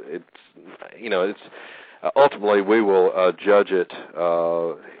ultimately we will judge it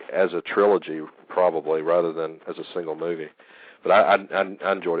as a trilogy probably rather than as a single movie. But I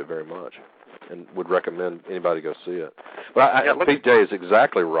enjoyed it very much, and would recommend anybody go see it. But PJ is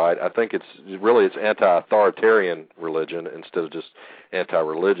exactly right. I think it's anti-authoritarian religion instead of just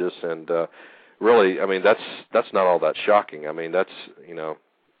anti-religious, and really, I mean, that's not all that shocking. I mean, that's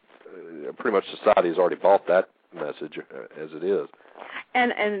pretty much society has already bought that message as it is.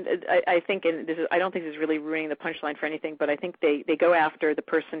 And I think, and this is, I don't think this is really ruining the punchline for anything, but I think they go after the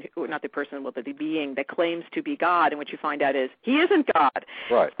person, not the person, well, the being that claims to be God, and what you find out is he isn't God.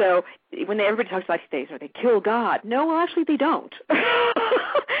 Right. So when everybody talks about they kill God. No, well, actually they don't.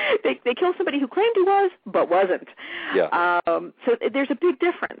 They kill somebody who claimed he was, but wasn't. Yeah. So there's a big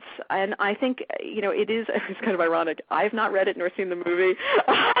difference, and I think it's kind of ironic. I've not read it nor seen the movie,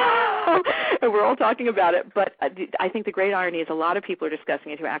 and we're all talking about it. But I think the great irony is a lot of people are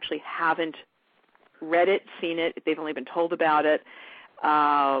discussing it who actually haven't read it, seen it. They've only been told about it,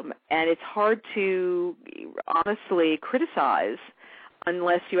 and it's hard to honestly criticize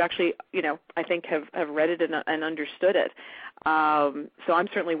unless you actually, I think have read it and understood it. So I'm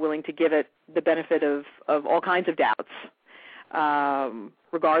certainly willing to give it the benefit of all kinds of doubts,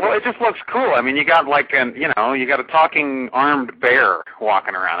 regardless. Well, it just looks cool. I mean, you got you got a talking armed bear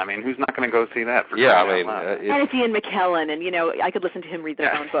walking around. I mean, who's not going to go see that? And it's Ian McKellen, and I could listen to him read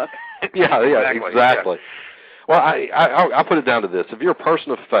their own book. Yeah, exactly. Well, I'll put it down to this. If you're a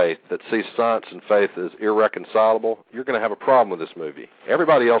person of faith that sees science and faith as irreconcilable, you're going to have a problem with this movie.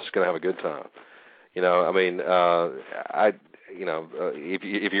 Everybody else is going to have a good time. If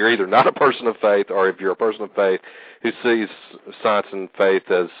you're either not a person of faith or if you're a person of faith who sees science and faith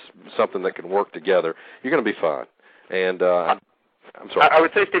as something that can work together, you're going to be fine. And I'm sorry. I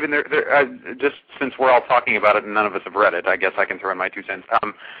would say, Stephen, just since we're all talking about it and none of us have read it, I guess I can throw in my 2 cents.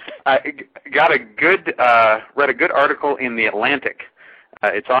 I read a good article in The Atlantic.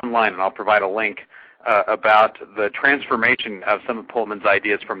 It's online, and I'll provide a link about the transformation of some of Pullman's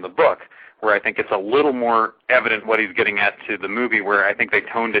ideas from the book, where I think it's a little more evident what he's getting at to the movie, where I think they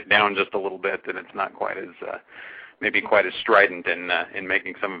toned it down just a little bit, and it's not quite as maybe quite as strident in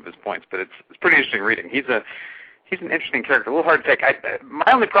making some of his points. But it's pretty interesting reading. He's an interesting character, a little hard to take.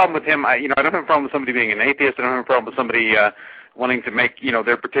 My only problem with him, I don't have a problem with somebody being an atheist. I don't have a problem with somebody wanting to make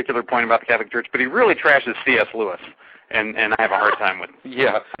their particular point about the Catholic Church, but he really trashes C.S. Lewis. And I have a hard time with.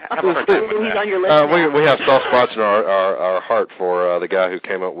 Yeah, he's on your list. We have soft spots in our heart for the guy who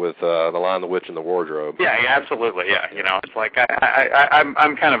came up with The Lion, the Witch, and the Wardrobe. Yeah, absolutely. Yeah, it's like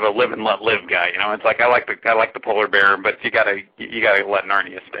I'm kind of a live and let live guy. It's like I like the polar bear, but you gotta let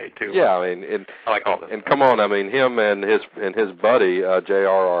Narnia stay too. Yeah, I mean, I like all this. And come on, I mean, him and his buddy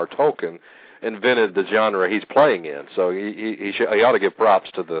J.R.R. Tolkien invented the genre he's playing in, so he ought to give props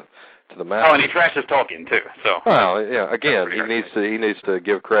to the master. Oh, and he trashes Tolkien too. So. Well, yeah. Again, he needs to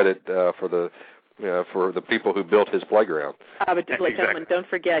give credit for the people who built his playground. But gentlemen, don't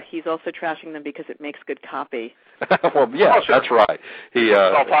forget he's also trashing them because it makes good copy. Well, yeah, sure. That's right.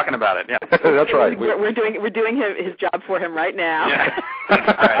 We're all talking about it. Yeah, that's right. We're doing his job for him right now. Yeah,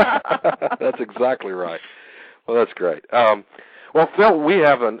 that's right. That's exactly right. Well, that's great. Well, Phil, we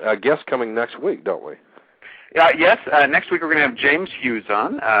have a guest coming next week, don't we? Yes. Next week we're going to have James Hughes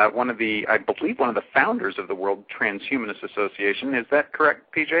on, I believe one of the founders of the World Transhumanist Association. Is that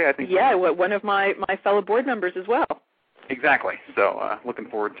correct, PJ? I think. Yeah, one of my fellow board members as well. Exactly. So looking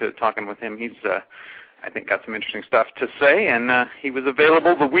forward to talking with him. He's I think got some interesting stuff to say, and he was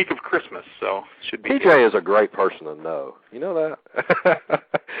available the week of Christmas, so should be. PJ good. is a great person to know. You know that?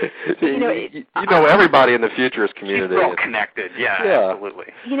 you know everybody in the futurist community. He's well connected. Yeah, absolutely.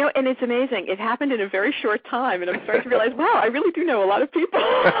 And it's amazing. It happened in a very short time, and I'm starting to realize, wow, I really do know a lot of people.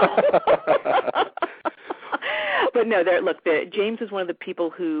 But no, James is one of the people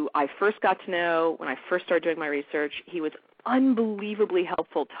who I first got to know when I first started doing my research. He was unbelievably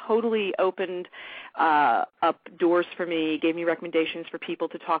helpful, totally opened up doors for me, gave me recommendations for people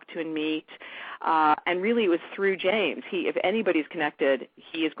to talk to and meet, and really it was through James. If anybody's connected,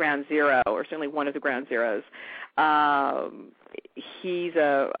 he is ground zero, or certainly one of the ground zeros. He's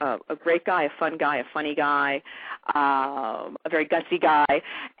a great guy, a fun guy, a funny guy, a very gutsy guy,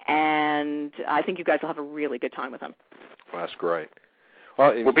 and I think you guys will have a really good time with him. Well, that's great.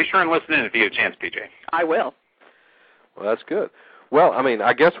 Well, be sure and listen in if you get a chance, PJ. I will. Well, that's good. Well, I mean,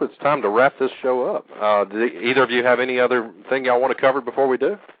 I guess it's time to wrap this show up. Do either of you have any other thing y'all want to cover before we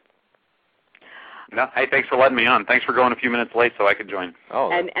do? No. Hey, thanks for letting me on. Thanks for going a few minutes late so I could join.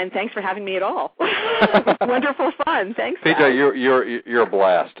 Oh, and thanks for having me at all. Wonderful fun. Thanks, PJ, guys. you're a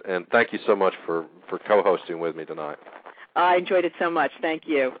blast, and thank you so much for co-hosting with me tonight. I enjoyed it so much. Thank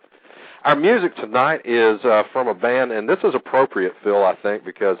you. Our music tonight is from a band, and this is appropriate, Phil, I think,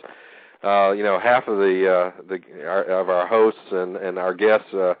 because half of our hosts and our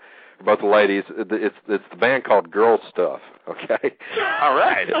guests, both the ladies, it's the band called Girl Stuff. Okay. All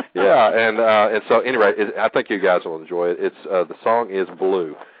right. Yeah, and so anyway, I think you guys will enjoy it. It's the song is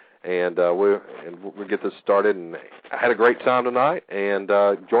Blue, and we'll get this started. And I had a great time tonight, and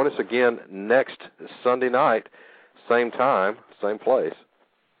join us again next Sunday night, same time, same place.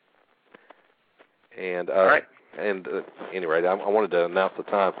 And all right. And anyway, I wanted to announce the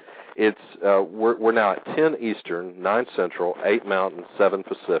time. It's we're now at 10 Eastern, 9 Central, 8 Mountain, 7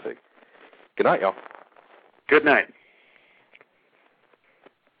 Pacific. Good night, y'all. Good night.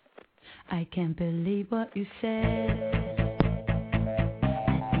 I can't believe what you said.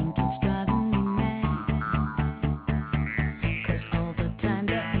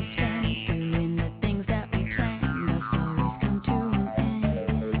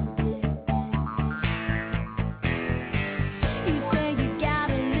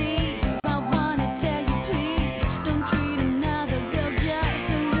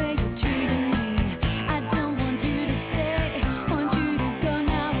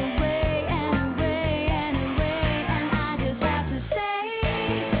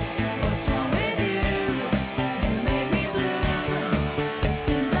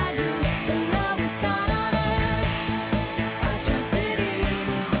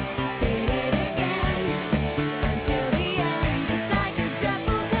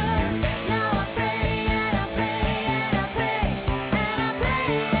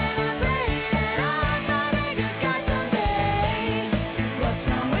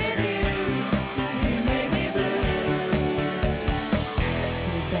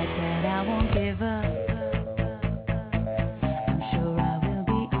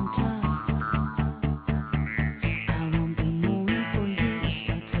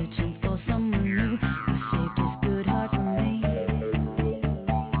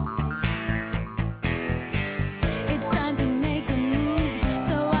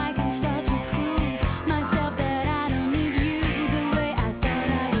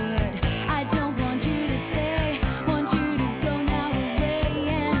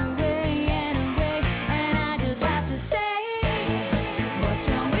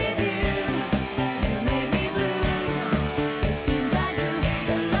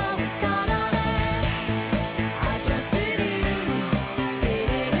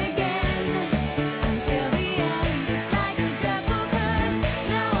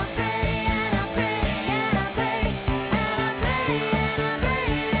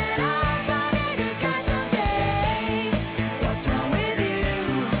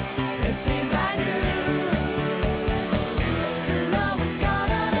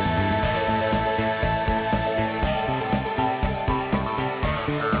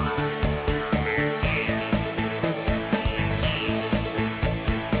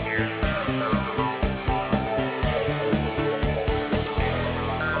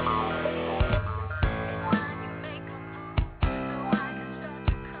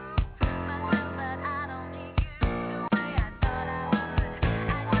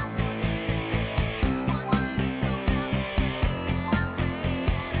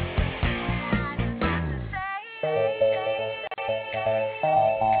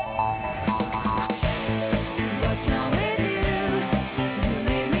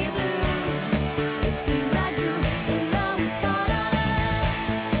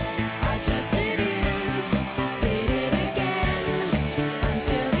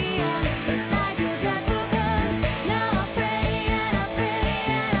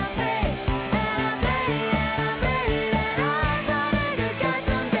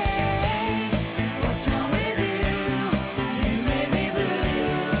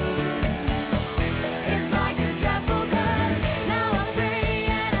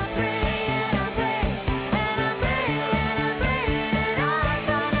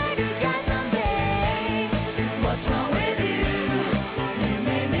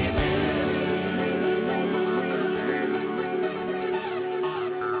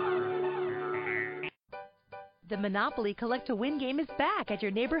 The Monopoly Collect to Win game is back at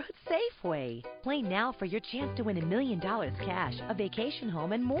your neighborhood Safeway. Play now for your chance to win $1 million cash, a vacation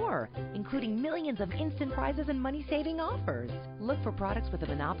home, and more, including millions of instant prizes and money-saving offers. Look for products with the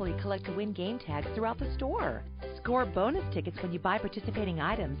Monopoly Collect to Win game tags throughout the store. Score bonus tickets when you buy participating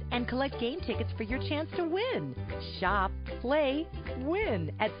items and collect game tickets for your chance to win. Shop, play,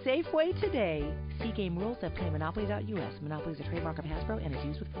 win at Safeway today. See game rules at playmonopoly.us. Monopoly is a trademark of Hasbro and is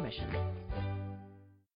used with permission.